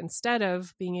ink instead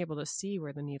of being able to see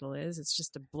where the needle is. It's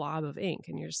just a blob of ink.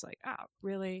 And you're just like, oh,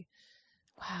 really?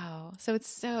 Wow. So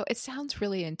it sounds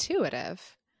really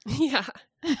intuitive. Yeah.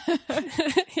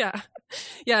 Yeah.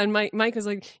 Yeah. And Mike was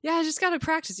like, yeah, I just got to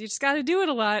practice. You just got to do it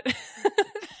a lot.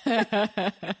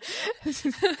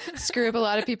 Screw up a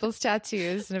lot of people's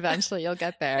tattoos and eventually you'll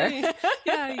get there.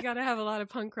 Yeah. You got to have a lot of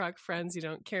punk rock friends you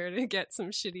don't care to get some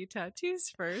shitty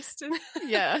tattoos first.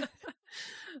 Yeah.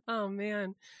 Oh,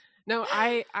 man. No,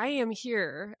 I am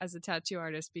here as a tattoo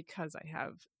artist because I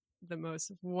have the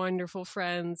most wonderful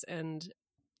friends and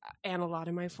a lot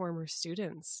of my former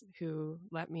students who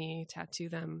let me tattoo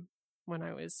them when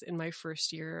I was in my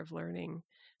first year of learning.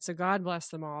 So God bless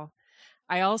them all.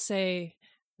 I'll say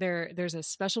there's a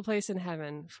special place in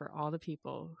heaven for all the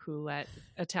people who let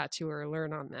a tattooer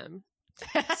learn on them.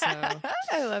 So,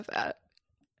 I love that.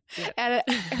 yeah.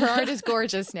 And her art is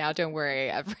gorgeous now. Don't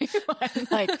worry, everyone.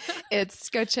 Like,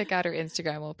 go check out her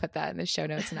Instagram. We'll put that in the show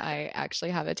notes. And I actually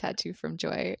have a tattoo from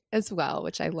Joy as well,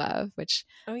 which I love, which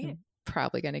Oh, yeah. I'm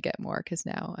probably going to get more because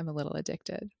now I'm a little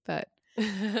addicted. But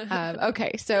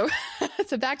okay, so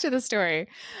back to the story.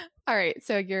 All right,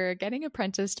 so you're getting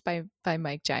apprenticed by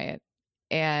Mike Giant,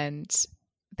 and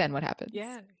then what happens?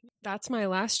 Yeah, that's my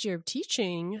last year of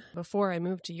teaching before I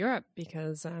moved to Europe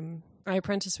because I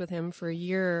apprenticed with him for a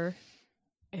year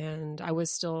and I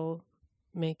was still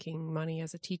making money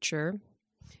as a teacher.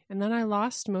 And then I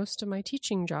lost most of my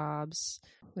teaching jobs.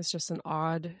 It was just an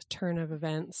odd turn of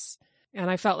events. And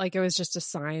I felt like it was just a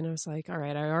sign. I was like, all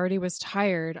right, I already was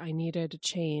tired. I needed a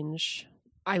change.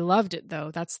 I loved it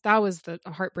though. That was the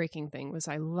heartbreaking thing was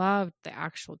I loved the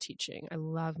actual teaching. I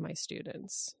love my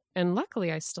students. And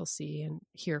luckily I still see and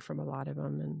hear from a lot of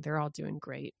them and they're all doing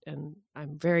great. And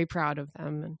I'm very proud of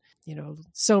them. And,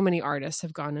 so many artists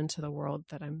have gone into the world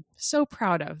that I'm so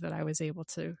proud of that I was able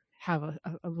to have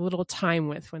a little time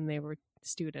with when they were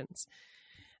students.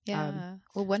 Yeah.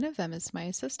 Well, one of them is my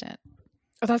assistant.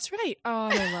 Oh, that's right. Oh,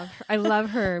 I love her. I love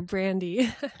her,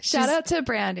 Brandy. Shout out to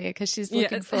Brandy because she's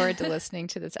looking Yes. forward to listening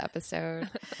to this episode.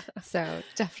 So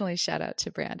definitely shout out to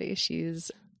Brandy.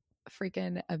 She's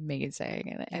freaking amazing.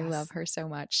 And I Yes. love her so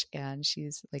much. And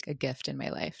she's like a gift in my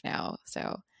life now.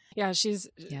 So Yeah, she's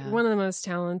one of the most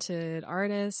talented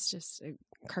artists, just a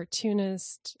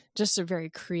cartoonist, just a very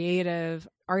creative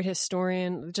art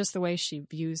historian. Just the way she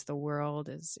views the world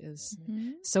is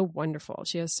so wonderful.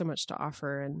 She has so much to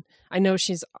offer, and I know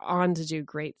she's on to do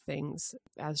great things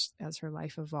as her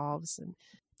life evolves. And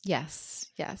yes.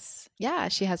 Yeah,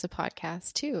 she has a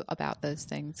podcast too about those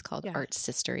things called Art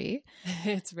Sistery.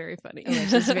 It's very funny.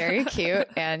 Which is very cute.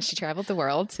 And she traveled the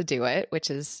world to do it,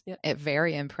 which is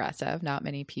very impressive. Not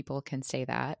many people can say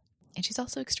that. And she's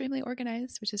also extremely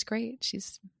organized, which is great.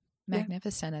 She's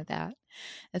magnificent at that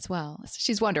as well. So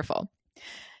she's wonderful.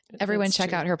 Everyone That's check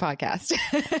true. out her podcast.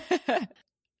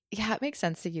 Yeah, it makes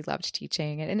sense that you loved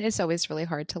teaching. And it's always really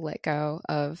hard to let go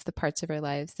of the parts of our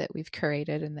lives that we've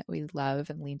curated and that we love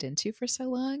and leaned into for so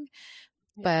long.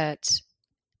 Yeah. But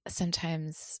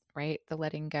sometimes, right, the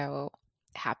letting go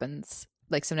happens.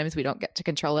 Like sometimes we don't get to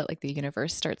control it. Like the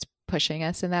universe starts pushing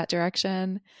us in that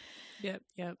direction.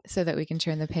 Yep. So that we can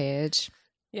turn the page.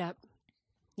 Yep.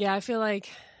 Yeah, I feel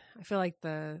like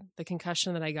the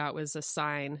concussion that I got was a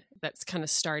sign that's kind of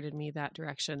started me that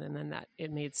direction. And then that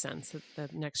it made sense that the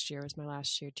next year was my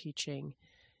last year teaching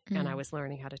and I was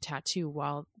learning how to tattoo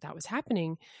while that was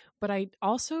happening. But I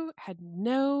also had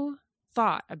no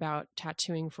thought about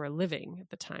tattooing for a living at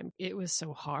the time. It was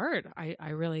so hard. I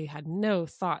really had no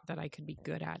thought that I could be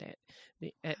good at it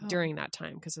during that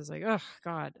time because I was like, oh,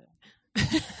 God.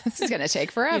 This is going to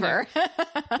take forever.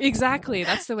 Exactly.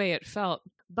 That's the way it felt.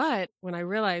 But when I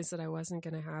realized that I wasn't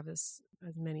going to have as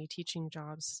many teaching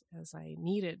jobs as I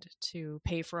needed to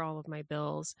pay for all of my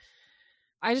bills,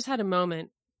 I just had a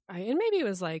moment. And maybe it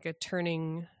was like a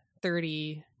turning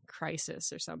 30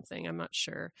 crisis or something. I'm not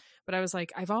sure. But I was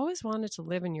like, I've always wanted to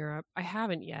live in Europe. I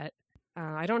haven't yet.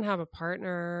 I don't have a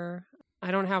partner.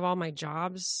 I don't have all my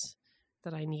jobs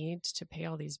that I need to pay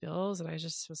all these bills. And I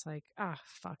just was like,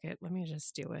 fuck it. Let me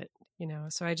just do it.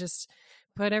 So I just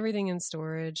put everything in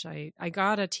storage. I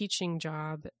got a teaching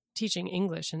job, teaching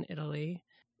English in Italy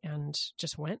and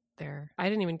just went there. I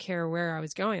didn't even care where I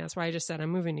was going. That's why I just said,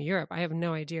 I'm moving to Europe. I have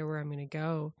no idea where I'm going to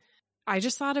go. I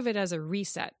just thought of it as a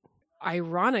reset.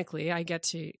 Ironically, I get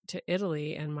to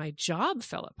Italy and my job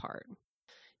fell apart.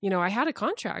 I had a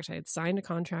contract. I had signed a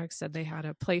contract, said they had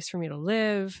a place for me to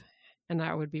live and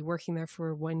I would be working there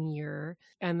for 1 year.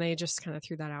 And they just kind of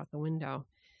threw that out the window.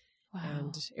 Wow.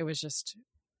 And it was just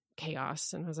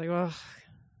chaos. And I was like, oh,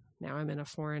 now I'm in a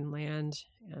foreign land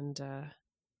and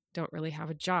don't really have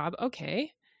a job.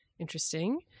 Okay.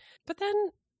 interesting. But then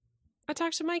I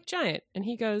talked to Mike Giant, and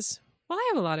he goes, well, I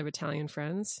have a lot of Italian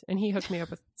friends. And he hooked me up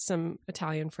with some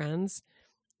Italian friends,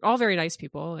 all very nice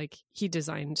people. Like, he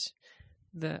designed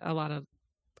a lot of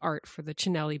art for the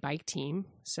Cinelli bike team.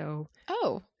 So,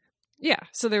 Oh, yeah.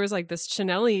 So there was like this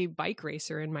Cinelli bike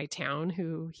racer in my town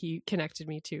who he connected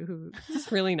me to, who is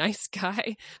a really nice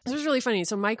guy. It was really funny.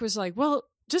 So Mike was like, well,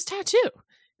 just tattoo.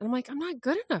 And I'm like, I'm not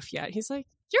good enough yet. He's like,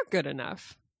 you're good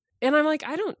enough. And I'm like,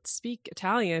 I don't speak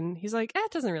Italian. He's like,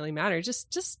 it doesn't really matter.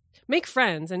 Just make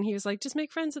friends. And he was like, just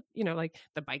make friends with, like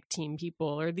the bike team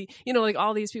people or like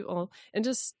all these people, and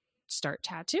just start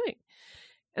tattooing.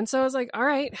 And so I was like, all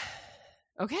right,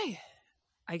 okay,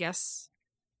 I guess.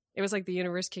 It was like the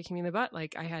universe kicking me in the butt.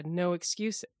 Like, I had no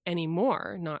excuse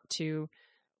anymore not to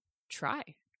try,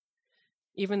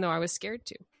 even though I was scared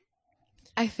to.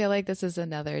 I feel like this is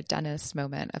another Dennis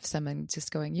moment of someone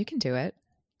just going, you can do it.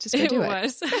 Just go do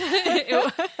it. It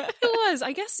was.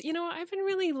 I guess, I've been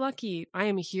really lucky. I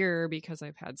am here because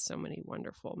I've had so many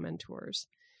wonderful mentors.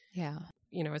 Yeah.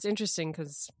 It's interesting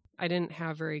because I didn't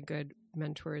have very good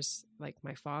mentors. Like,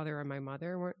 my father or my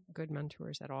mother weren't good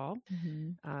mentors at all.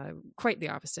 Mm-hmm. Quite the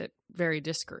opposite. Very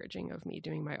discouraging of me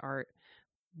doing my art.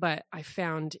 But I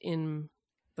found in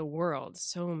the world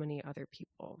so many other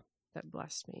people that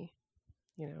blessed me,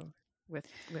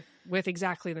 with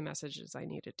exactly the messages I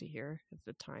needed to hear at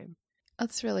the time.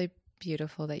 That's really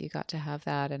beautiful that you got to have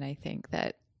that. And I think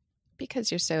that because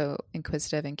you're so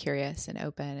inquisitive and curious and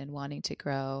open and wanting to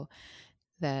grow,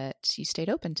 that you stayed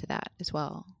open to that as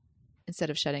well, instead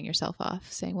of shutting yourself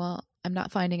off, saying, well, I'm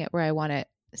not finding it where I want it,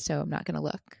 so I'm not going to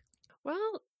look.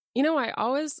 Well, I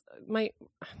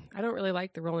don't really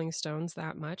like the Rolling Stones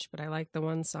that much, but I like the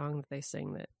one song that they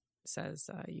sing that says,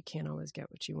 you can't always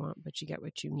get what you want, but you get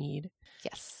what you need.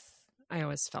 Yes. I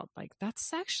always felt like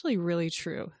that's actually really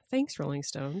true. Thanks, Rolling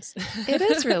Stones. It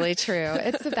is really true.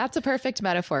 That's a perfect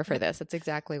metaphor for this. It's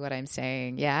exactly what I'm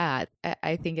saying. Yeah.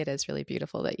 I think it is really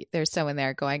beautiful that there's someone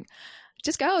there going,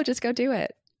 just go do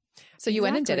it. So you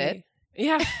went and did it.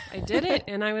 Yeah, I did it.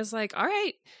 And I was like, all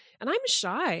right. And I'm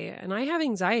shy and I have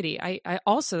anxiety. I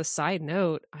also, side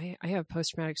note, I have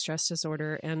post-traumatic stress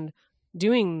disorder, and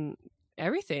doing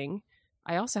everything,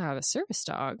 I also have a service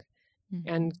dog. Mm-hmm.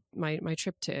 And my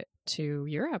trip to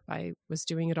Europe, I was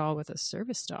doing it all with a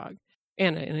service dog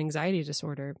and an anxiety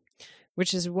disorder,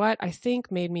 which is what I think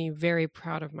made me very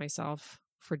proud of myself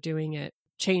for doing it,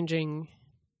 changing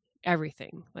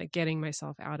everything, like getting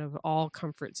myself out of all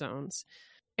comfort zones.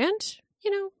 And,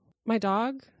 my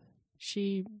dog,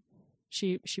 she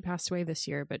passed away this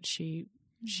year, but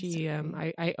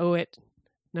I owe it.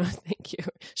 No, thank you.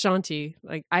 Shanti.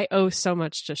 Like, I owe so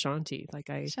much to Shanti.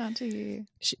 Shanti.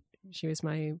 She was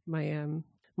my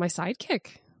sidekick.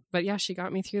 But yeah, she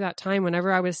got me through that time.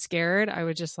 Whenever I was scared, I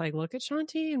would just look at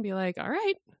Shanti and be like, all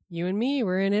right, you and me,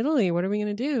 we're in Italy. What are we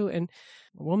going to do? And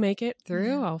we'll make it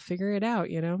through. Yeah. I'll figure it out,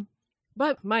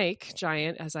 But Mike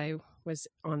Giant, as I was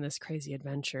on this crazy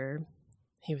adventure,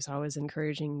 he was always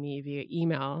encouraging me via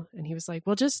email. And he was like,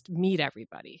 well, just meet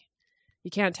everybody.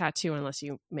 You can't tattoo unless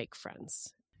you make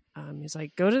friends. He's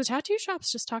like, go to the tattoo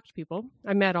shops, just talk to people.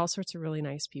 I met all sorts of really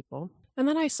nice people. And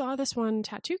then I saw this one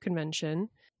tattoo convention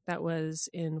that was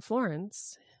in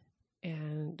Florence,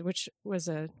 and which was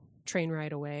a train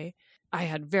ride away. I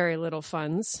had very little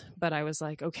funds, but I was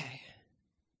like, okay,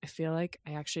 I feel like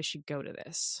I actually should go to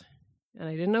this. And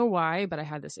I didn't know why, but I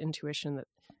had this intuition that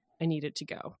I needed to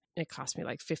go. It cost me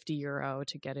like €50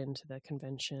 to get into the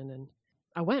convention, and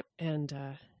I went. And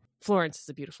Florence is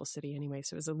a beautiful city anyway,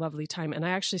 so it was a lovely time. And I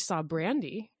actually saw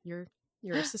Brandy, your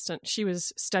assistant. She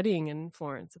was studying in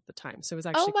Florence at the time, so it was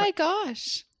actually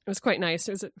gosh, it was quite nice.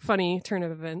 It was a funny turn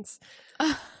of events.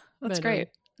 That's great.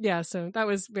 Yeah, so that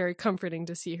was very comforting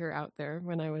to see her out there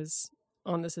when I was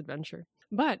on this adventure.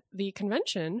 But the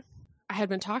convention, I had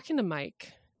been talking to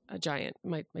Mike Giant,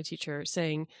 my teacher,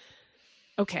 saying,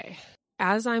 okay,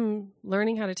 as I'm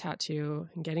learning how to tattoo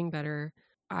and getting better,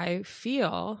 I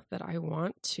feel that I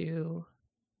want to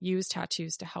use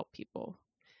tattoos to help people,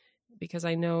 because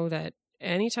I know that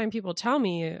anytime people tell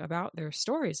me about their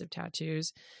stories of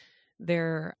tattoos,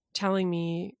 they're telling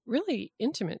me really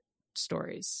intimate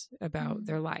stories about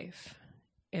their life.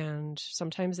 And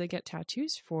sometimes they get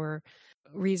tattoos for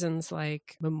reasons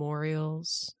like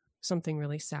memorials. Something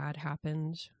really sad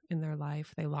happened in their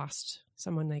life. They lost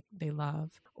someone they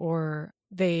love, or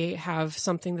they have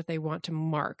something that they want to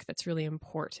mark that's really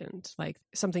important, like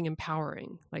something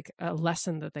empowering, like a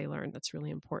lesson that they learned that's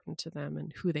really important to them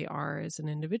and who they are as an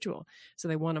individual. So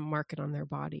they want to mark it on their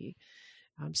body.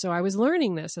 So I was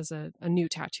learning this as a new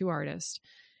tattoo artist.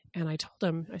 And I told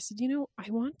him, I said, I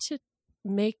want to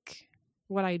make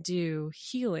what I do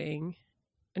healing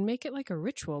and make it like a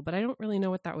ritual, but I don't really know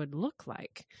what that would look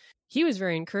like. He was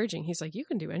very encouraging. He's like, you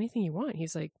can do anything you want.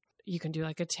 He's like, you can do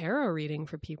like a tarot reading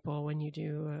for people when you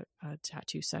do a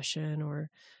tattoo session, or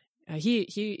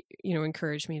he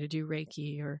encouraged me to do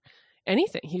Reiki or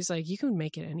anything. He's like, you can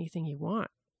make it anything you want.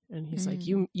 And he's like,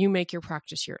 you make your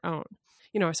practice your own,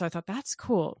 so I thought that's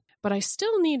cool, but I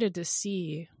still needed to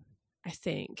see, I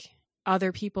think,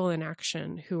 other people in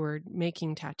action who were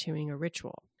making tattooing a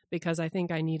ritual, because I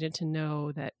think I needed to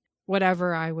know that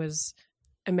whatever I was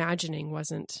imagining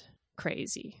wasn't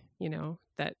crazy,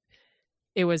 that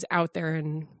it was out there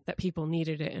and that people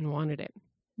needed it and wanted it.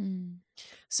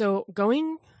 So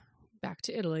going back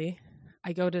to Italy,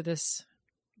 I go to this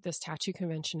tattoo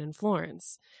convention in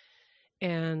Florence,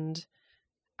 and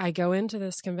I go into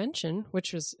this convention,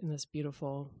 which was in this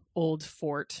beautiful old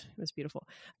fort. It was beautiful,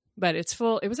 but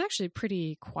it was actually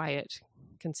pretty quiet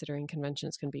considering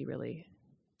conventions can be really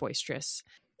boisterous.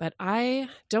 But I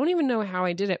don't even know how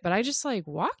I did it, but I just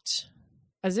walked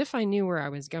as if I knew where I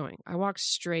was going. I walked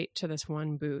straight to this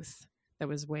one booth that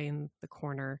was way in the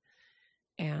corner,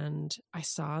 and I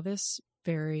saw this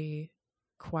very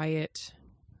quiet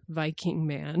Viking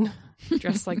man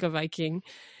dressed like a Viking,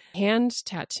 hand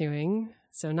tattooing.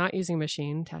 So not using a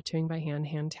machine, tattooing by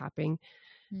hand tapping,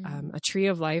 a tree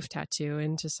of life tattoo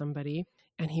into somebody.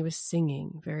 And he was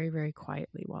singing very, very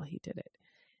quietly while he did it.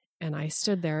 And I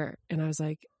stood there and I was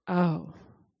like, oh,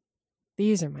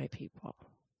 these are my people.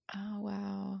 Oh,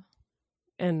 wow.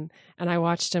 And I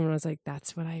watched him and I was like,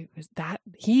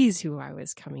 he's who I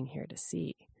was coming here to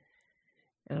see.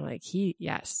 And I'm like,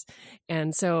 yes.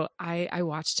 And so I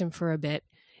watched him for a bit,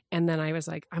 and then I was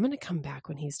like, I'm going to come back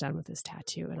when he's done with his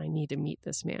tattoo, and I need to meet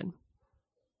this man.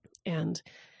 And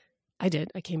I did.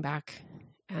 I came back,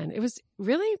 and it was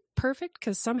really perfect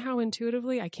because somehow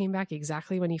intuitively I came back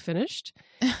exactly when he finished.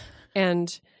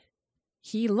 And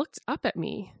he looked up at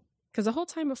me, because the whole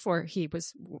time before he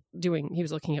was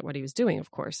looking at what he was doing,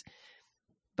 of course.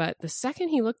 But the second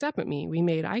he looked up at me, we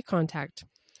made eye contact,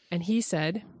 and he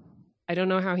said, I don't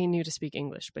know how he knew to speak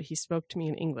English, but he spoke to me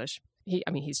in English.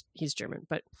 He's German,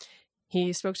 but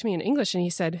he spoke to me in English, and he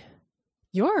said,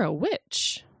 "You're a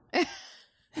witch."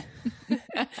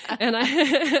 and I,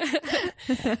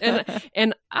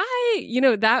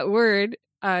 that word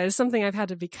is something I've had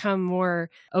to become more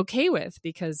okay with,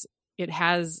 because it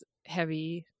has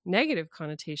heavy negative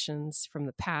connotations from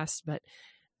the past. But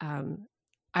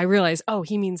I realize, oh,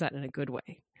 he means that in a good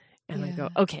way. And I go,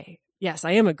 okay, yes,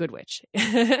 I am a good witch.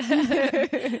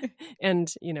 and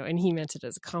he meant it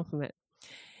as a compliment.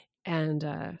 And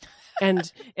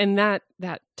that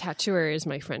tattooer is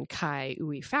my friend Kai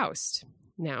Uwe Faust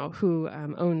now, who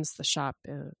owns the shop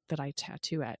that I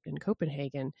tattoo at in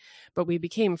Copenhagen. But we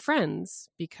became friends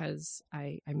because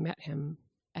I met him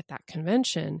at that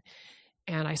convention,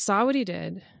 and I saw what he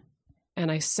did,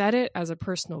 and I set it as a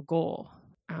personal goal.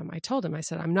 I told him, I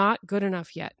said, I'm not good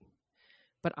enough yet,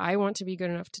 but I want to be good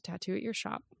enough to tattoo at your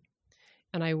shop.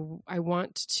 And I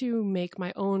want to make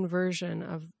my own version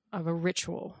of a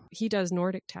ritual. He does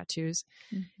Nordic tattoos,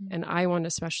 and I want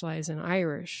to specialize in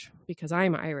Irish because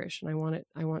I'm Irish, and I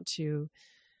want to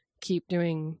keep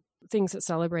doing things that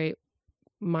celebrate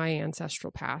my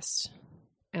ancestral past.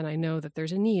 And I know that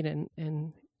there's a need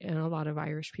in a lot of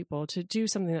Irish people to do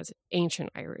something that's ancient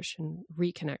Irish and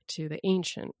reconnect to the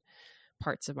ancient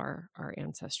parts of our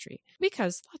ancestry,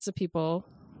 because lots of people,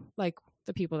 like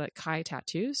the people that Kai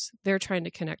tattoos, they're trying to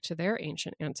connect to their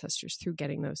ancient ancestors through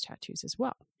getting those tattoos as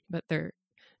well, but they're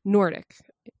Nordic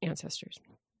ancestors.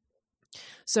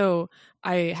 So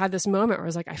I had this moment where I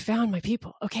was like, I found my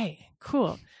people. Okay,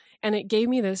 cool. And it gave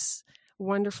me this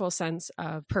wonderful sense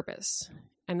of purpose.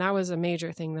 And that was a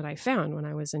major thing that I found when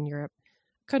I was in Europe.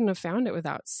 Couldn't have found it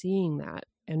without seeing that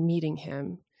and meeting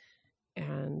him,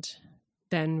 and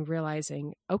then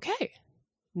realizing, okay,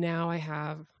 now I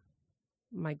have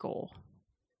my goal,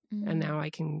 and now I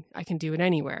can do it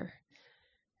anywhere.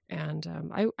 And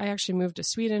I actually moved to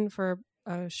Sweden for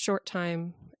a short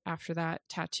time after that,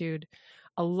 tattooed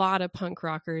a lot of punk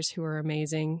rockers who are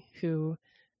amazing, who,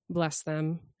 bless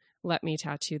them, let me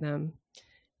tattoo them.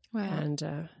 Wow.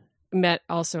 And met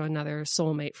also another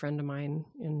soulmate friend of mine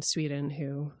in Sweden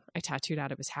who I tattooed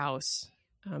out of his house,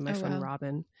 my friend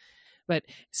Robin. But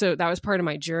so that was part of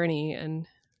my journey, and,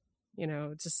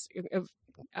 just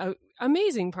an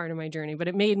amazing part of my journey. But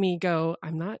it made me go,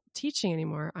 I'm not teaching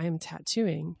anymore. I am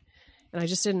tattooing. And I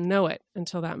just didn't know it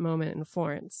until that moment in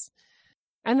Florence.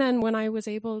 And then when I was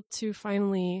able to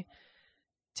finally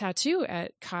tattoo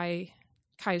at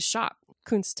Kai's shop,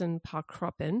 Kunsten på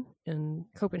Kroppen in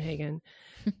Copenhagen,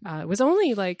 it was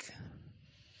only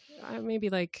maybe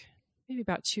maybe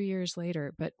about 2 years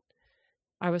later, but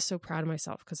I was so proud of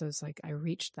myself because I was like, I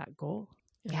reached that goal.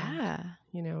 And, Yeah.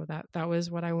 you know, that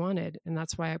was what I wanted. And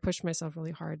that's why I pushed myself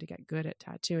really hard to get good at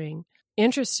tattooing.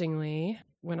 Interestingly,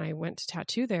 when I went to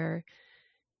tattoo there,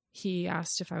 he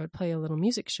asked if I would play a little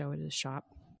music show at his shop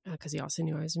because he also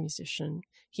knew I was a musician.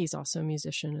 He's also a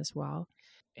musician as well.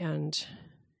 And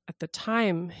at the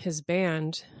time, his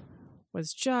band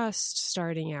was just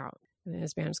starting out. And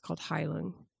his band is called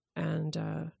Heilung.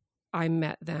 And I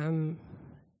met them,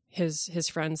 his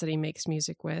friends that he makes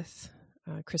music with,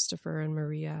 Christopher and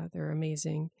Maria. They're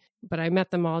amazing. But I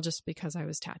met them all just because I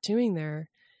was tattooing there.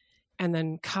 And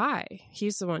then Kai,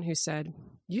 he's the one who said,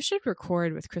 you should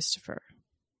record with Christopher.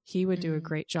 He would do a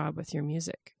great job with your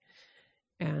music.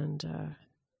 And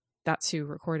that's who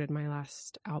recorded my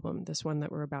last album, this one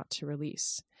that we're about to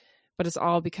release. But it's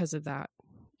all because of that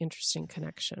interesting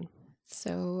connection.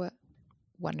 So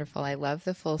wonderful. I love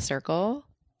the full circle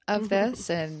of this.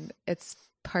 And it's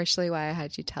partially why I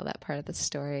had you tell that part of the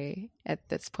story at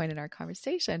this point in our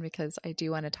conversation, because I do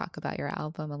want to talk about your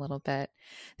album a little bit.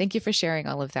 Thank you for sharing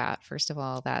all of that. First of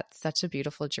all, that's such a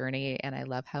beautiful journey. And I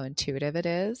love how intuitive it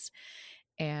is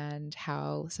and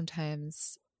how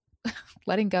sometimes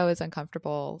letting go is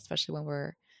uncomfortable, especially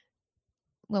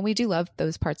when we do love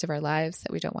those parts of our lives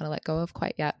that we don't want to let go of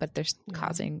quite yet, but they're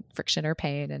causing friction or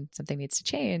pain and something needs to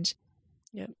change.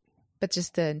 Yep. But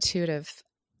just the intuitive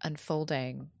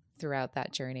unfolding throughout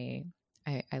that journey,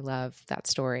 I love that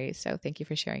story. So thank you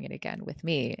for sharing it again with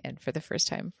me and for the first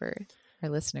time for our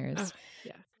listeners.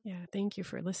 Yeah. Thank you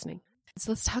for listening.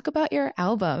 So let's talk about your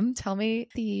album. Tell me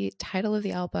the title of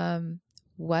the album.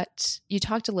 You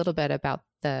talked a little bit about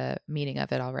the meaning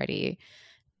of it already,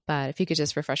 but if you could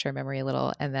just refresh our memory a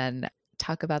little and then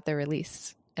talk about the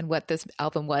release and what this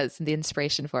album was and the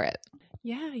inspiration for it.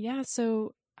 Yeah.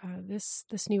 So this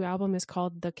new album is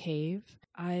called The Cave.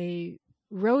 I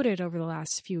wrote it over the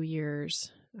last few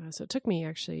years. So it took me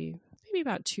actually maybe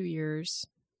about 2 years.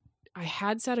 I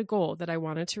had set a goal that I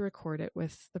wanted to record it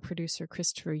with the producer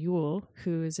Christopher Yule,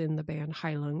 who is in the band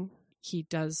Heilung. He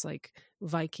does like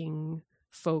Viking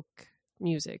folk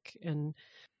music and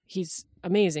he's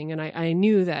amazing. And I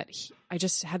knew that I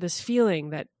just had this feeling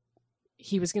that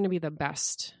he was going to be the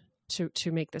best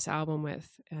to make this album with.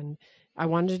 And I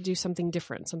wanted to do something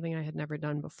different, something I had never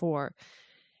done before.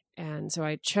 And so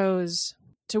I chose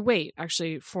to wait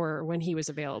actually for when he was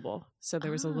available. So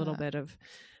there was a little bit of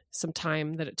some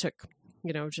time that it took,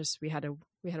 just we had to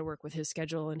work with his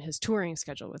schedule and his touring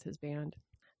schedule with his band,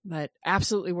 but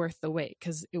absolutely worth the wait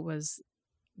because it was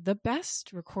the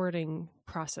best recording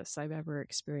process I've ever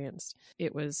experienced.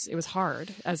 It was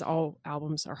hard, as all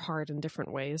albums are hard in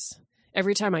different ways.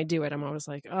 Every time I do it, I'm always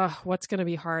like, oh, what's going to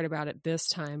be hard about it this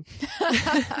time?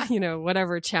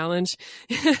 Whatever challenge,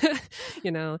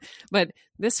 but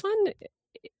this one,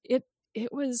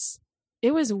 it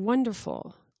was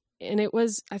wonderful. And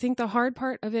I think the hard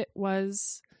part of it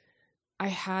was I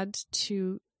had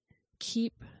to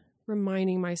keep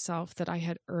reminding myself that I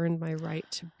had earned my right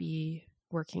to be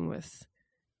working with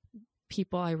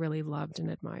people I really loved and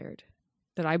admired,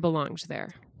 that I belonged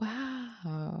there.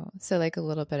 Wow. So like a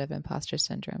little bit of imposter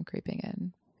syndrome creeping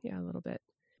in. Yeah, a little bit.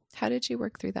 How did you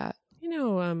work through that?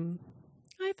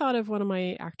 I thought of one of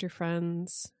my actor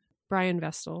friends, Brian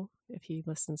Vestal. If he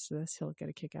listens to this, he'll get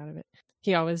a kick out of it.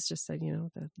 He always just said,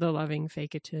 the loving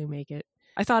fake it till you make it.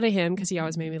 I thought of him because he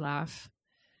always made me laugh.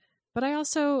 But I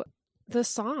also, the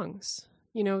songs,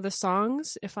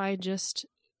 if I just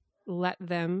let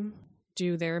them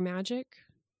do their magic,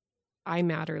 I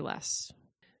matter less.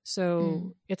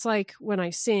 So it's like when I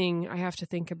sing, I have to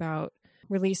think about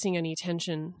releasing any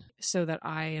tension so that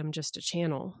I am just a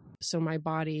channel. So my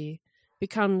body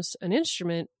becomes an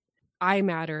instrument. I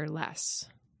matter less.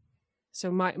 So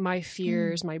my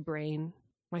fears, my brain,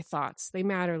 my thoughts, they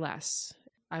matter less.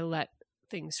 I let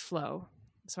things flow.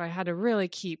 So I had to really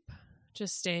keep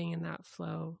just staying in that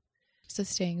flow. So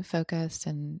staying focused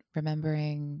and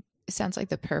remembering, it sounds like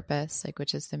the purpose, like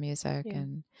which is the music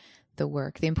and the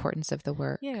work, the importance of the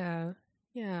work. Yeah.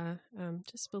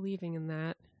 Just believing in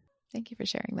that. Thank you for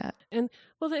sharing that. And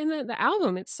well, in the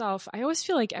album itself, I always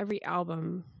feel like every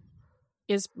album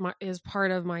is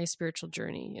part of my spiritual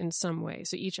journey in some way.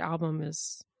 So each album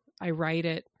I write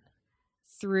it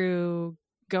through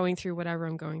going through whatever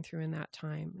I'm going through in that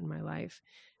time in my life.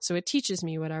 So it teaches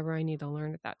me whatever I need to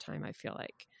learn at that time, I feel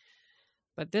like.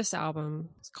 But this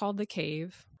album is called The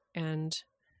Cave, and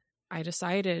I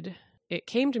decided, it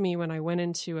came to me when I went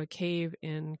into a cave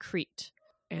in Crete,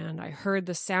 and I heard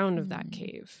the sound of that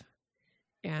cave.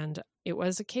 And it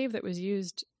was a cave that was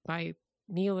used by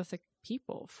Neolithic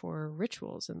people for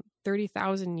rituals and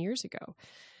 30,000 years ago.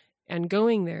 And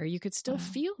going there, you could still Wow.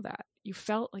 feel that. You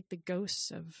felt like the ghosts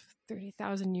of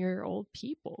 30,000-year-old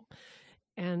people.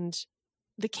 And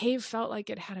the cave felt like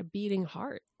it had a beating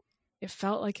heart. It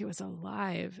felt like it was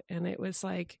alive. And it was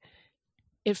like,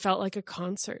 it felt like a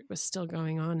concert was still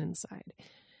going on inside.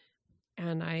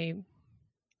 And I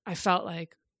felt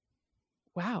like,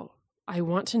 wow, I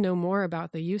want to know more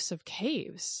about the use of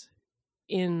caves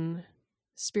in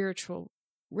spiritual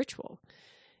ritual.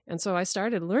 And so I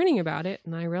started learning about it,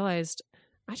 and I realized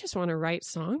I just want to write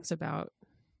songs about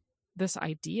this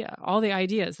idea, all the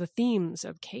ideas, the themes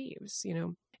of caves, you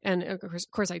know. And of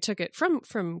course I took it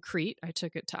from Crete. I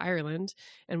took it to Ireland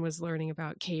and was learning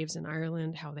about caves in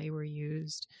Ireland, how they were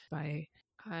used by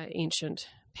ancient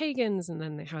pagans, and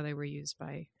then how they were used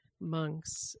by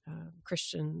monks,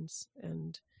 Christians,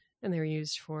 and they were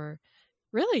used for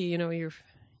really, you know, you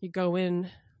go in,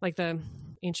 like the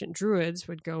ancient Druids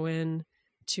would go in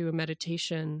to a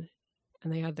meditation,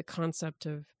 and they had the concept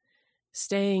of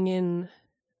staying in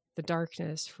the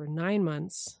darkness for 9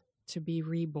 months to be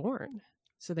reborn.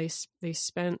 So they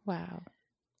spent Wow.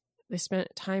 they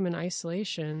spent time in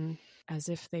isolation as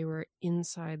if they were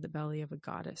inside the belly of a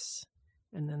goddess,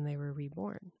 and then they were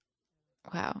reborn.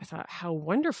 Wow. I thought how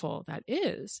wonderful that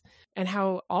is, and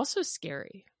how also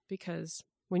scary, because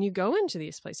when you go into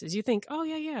these places, you think, oh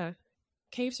yeah,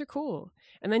 caves are cool.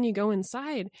 And then you go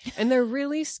inside and they're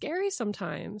really scary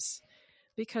sometimes,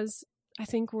 because I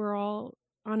think we're all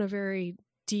on a very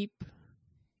deep,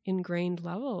 ingrained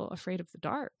level afraid of the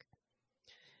dark.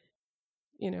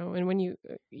 You know, and when you,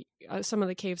 some of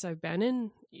the caves I've been in,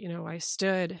 you know, I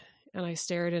stood and I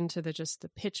stared into the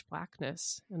pitch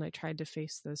blackness, and I tried to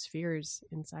face those fears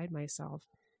inside myself.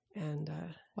 And,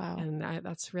 Wow. and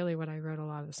that's really what I wrote a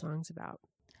lot of the songs about.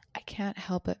 I can't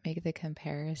help but make the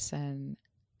comparison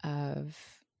of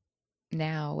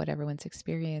now what everyone's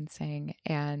experiencing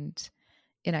and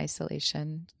in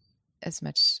isolation as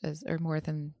much as, or more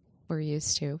than we're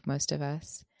used to, most of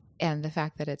us. And the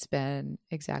fact that it's been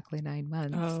exactly 9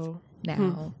 months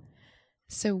now.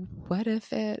 So what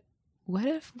if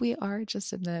we are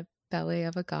just in the belly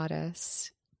of a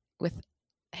goddess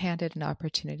handed an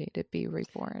opportunity to be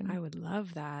reborn? I would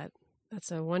love that.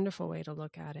 That's a wonderful way to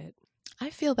look at it. I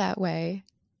feel that way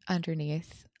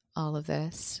underneath all of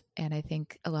this. And I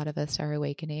think a lot of us are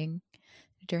awakening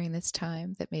during this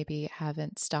time that maybe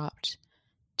haven't stopped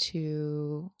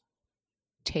to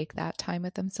take that time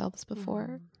with themselves before.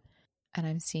 Mm-hmm. And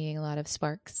I'm seeing a lot of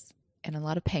sparks and a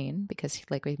lot of pain, because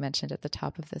like we mentioned at the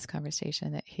top of this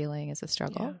conversation, that healing is a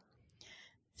struggle. Yeah.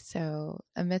 So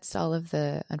amidst all of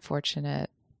the unfortunate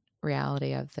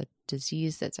reality of the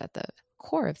disease that's at the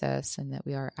core of this, and that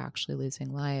we are actually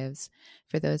losing lives,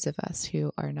 for those of us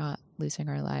who are not losing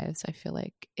our lives, I feel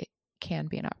like it can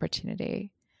be an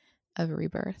opportunity of a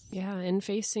rebirth. Yeah. And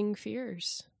facing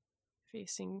fears,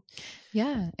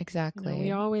 Yeah, exactly.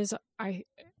 we always,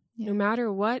 no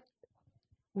matter what,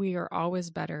 we are always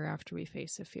better after we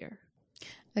face a fear.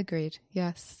 Agreed.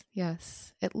 Yes.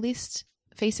 At least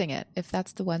facing it. If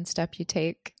that's the one step you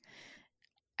take,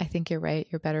 I think you're right.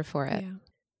 You're better for it.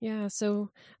 Yeah.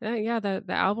 So, the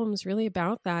album is really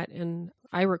about that. And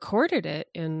I recorded it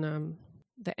in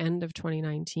the end of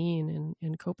 2019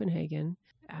 in Copenhagen,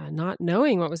 not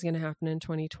knowing what was going to happen in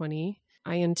 2020.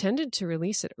 I intended to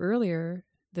release it earlier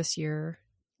this year,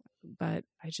 but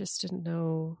I just didn't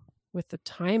know, with the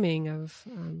timing of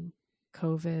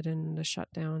COVID and the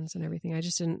shutdowns and everything, I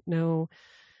just didn't know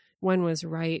when was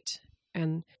right.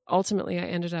 And ultimately, I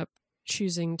ended up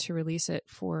choosing to release it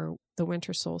for the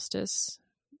winter solstice,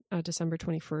 December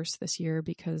 21st this year,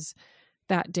 because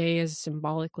that day is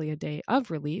symbolically a day of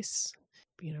release,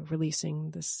 you know,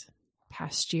 releasing this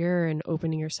past year and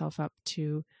opening yourself up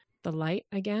to the light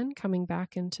again, coming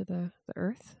back into the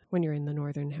earth when you're in the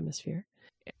northern hemisphere.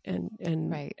 And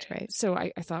Right. So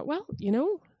I thought, well, you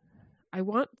know, I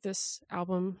want this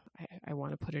album. I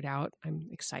want to put it out. I'm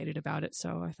excited about it.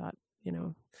 So I thought, you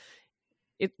know,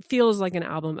 it feels like an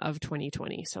album of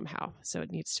 2020 somehow. So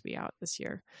it needs to be out this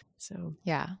year. So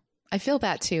Yeah, I feel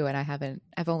that too. And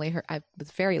I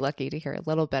was very lucky to hear a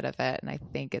little bit of it. And I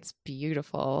think it's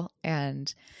beautiful.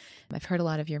 And I've heard a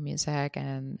lot of your music,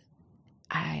 and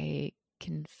I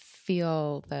can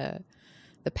feel the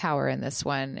power in this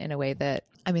one in a way that,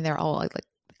 I mean, they're all like,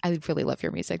 I really love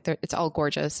your music. It's all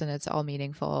gorgeous and it's all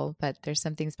meaningful, but there's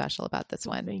something special about this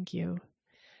one. Thank you.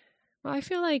 Well, I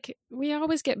feel like we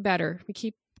always get better. We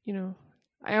keep, you know,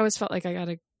 I always felt like I got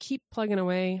to keep plugging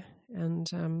away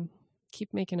and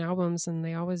keep making albums, and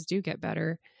they always do get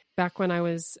better. Back when I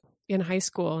was in high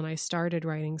school and I started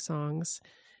writing songs,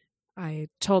 I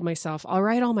told myself, I'll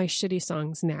write all my shitty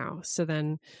songs now. So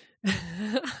then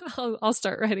I'll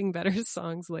start writing better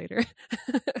songs later.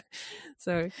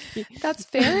 So That's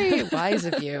very wise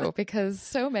of you, because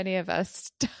so many of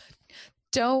us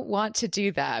don't want to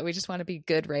do that. We just want to be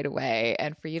good right away.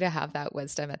 And for you to have that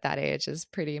wisdom at that age is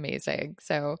pretty amazing.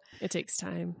 So it takes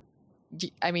time.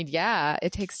 I mean, yeah,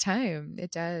 it takes time.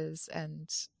 It does. And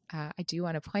I do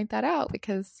want to point that out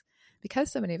because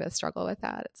so many of us struggle with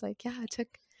that. It's like, yeah, it took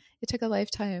a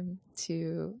lifetime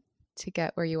to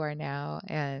get where you are now,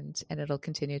 and it'll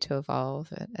continue to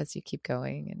evolve as you keep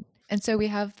going. And so we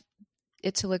have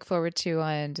it to look forward to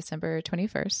on December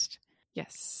 21st.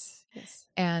 Yes.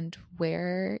 And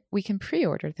where we can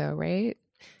pre-order though, right?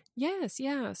 Yes.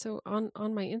 Yeah. So on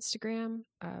my Instagram,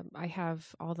 I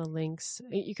have all the links.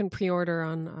 You can pre-order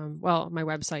on, my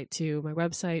website too. My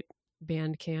website,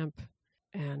 Bandcamp,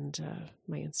 and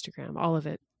my Instagram. All of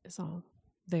it is all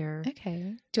there.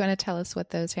 Okay. Do you want to tell us what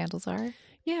those handles are?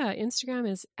 Yeah. Instagram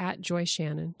is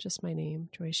 @JoyShannon, just my name,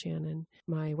 Joy Shannon.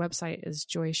 My website is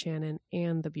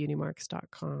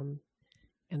joyshannon.com.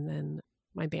 And then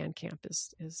my Bandcamp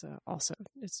is also,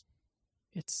 it's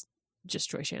just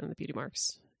Joy Shannon, the Beauty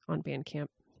Marks on Bandcamp.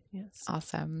 Yes.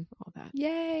 Awesome. All that.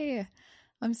 Yay.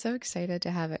 I'm so excited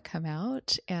to have it come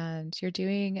out. And you're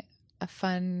doing a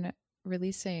fun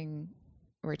releasing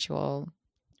ritual,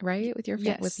 right? With your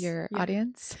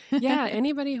audience. Yeah.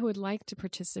 Anybody who would like to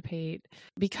participate,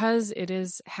 because it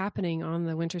is happening on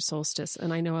the winter solstice.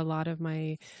 And I know a lot of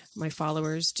my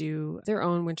followers do their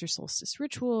own winter solstice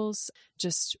rituals.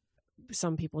 Just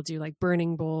some people do like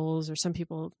burning bowls, or some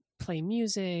people play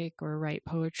music or write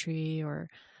poetry or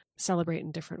celebrate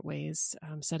in different ways,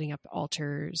 setting up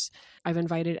altars. I've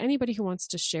invited anybody who wants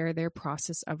to share their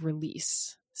process of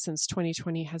release, since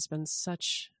 2020 has been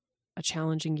such a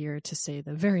challenging year, to say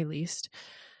the very least.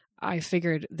 I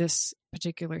figured this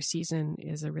particular season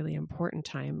is a really important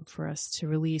time for us to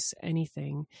release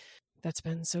anything that's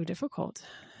been so difficult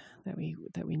that we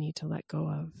need to let go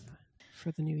of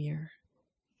for the new year.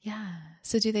 Yeah.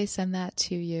 So do they send that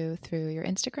to you through your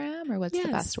Instagram, or what's the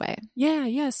best way?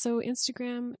 Yeah. So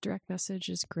Instagram direct message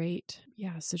is great.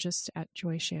 Yeah. So just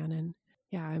 @JoyShannon.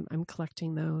 Yeah, I'm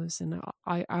collecting those, and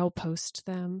I'll post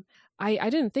them. I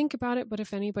didn't think about it, but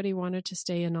if anybody wanted to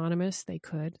stay anonymous, they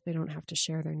could. They don't have to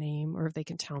share their name, or if they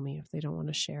can tell me if they don't want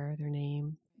to share their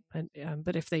name.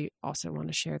 But if they also want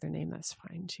to share their name, that's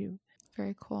fine too.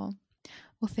 Very cool.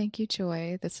 Well, thank you,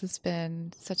 Joy. This has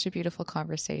been such a beautiful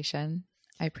conversation.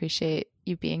 I appreciate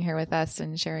you being here with us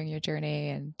and sharing your journey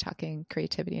and talking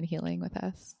creativity and healing with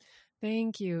us.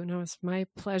 Thank you. No, it's my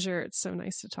pleasure. It's so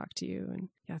nice to talk to you. And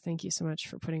yeah, thank you so much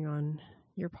for putting on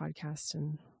your podcast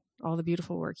and all the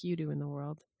beautiful work you do in the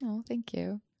world. Oh, thank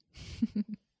you.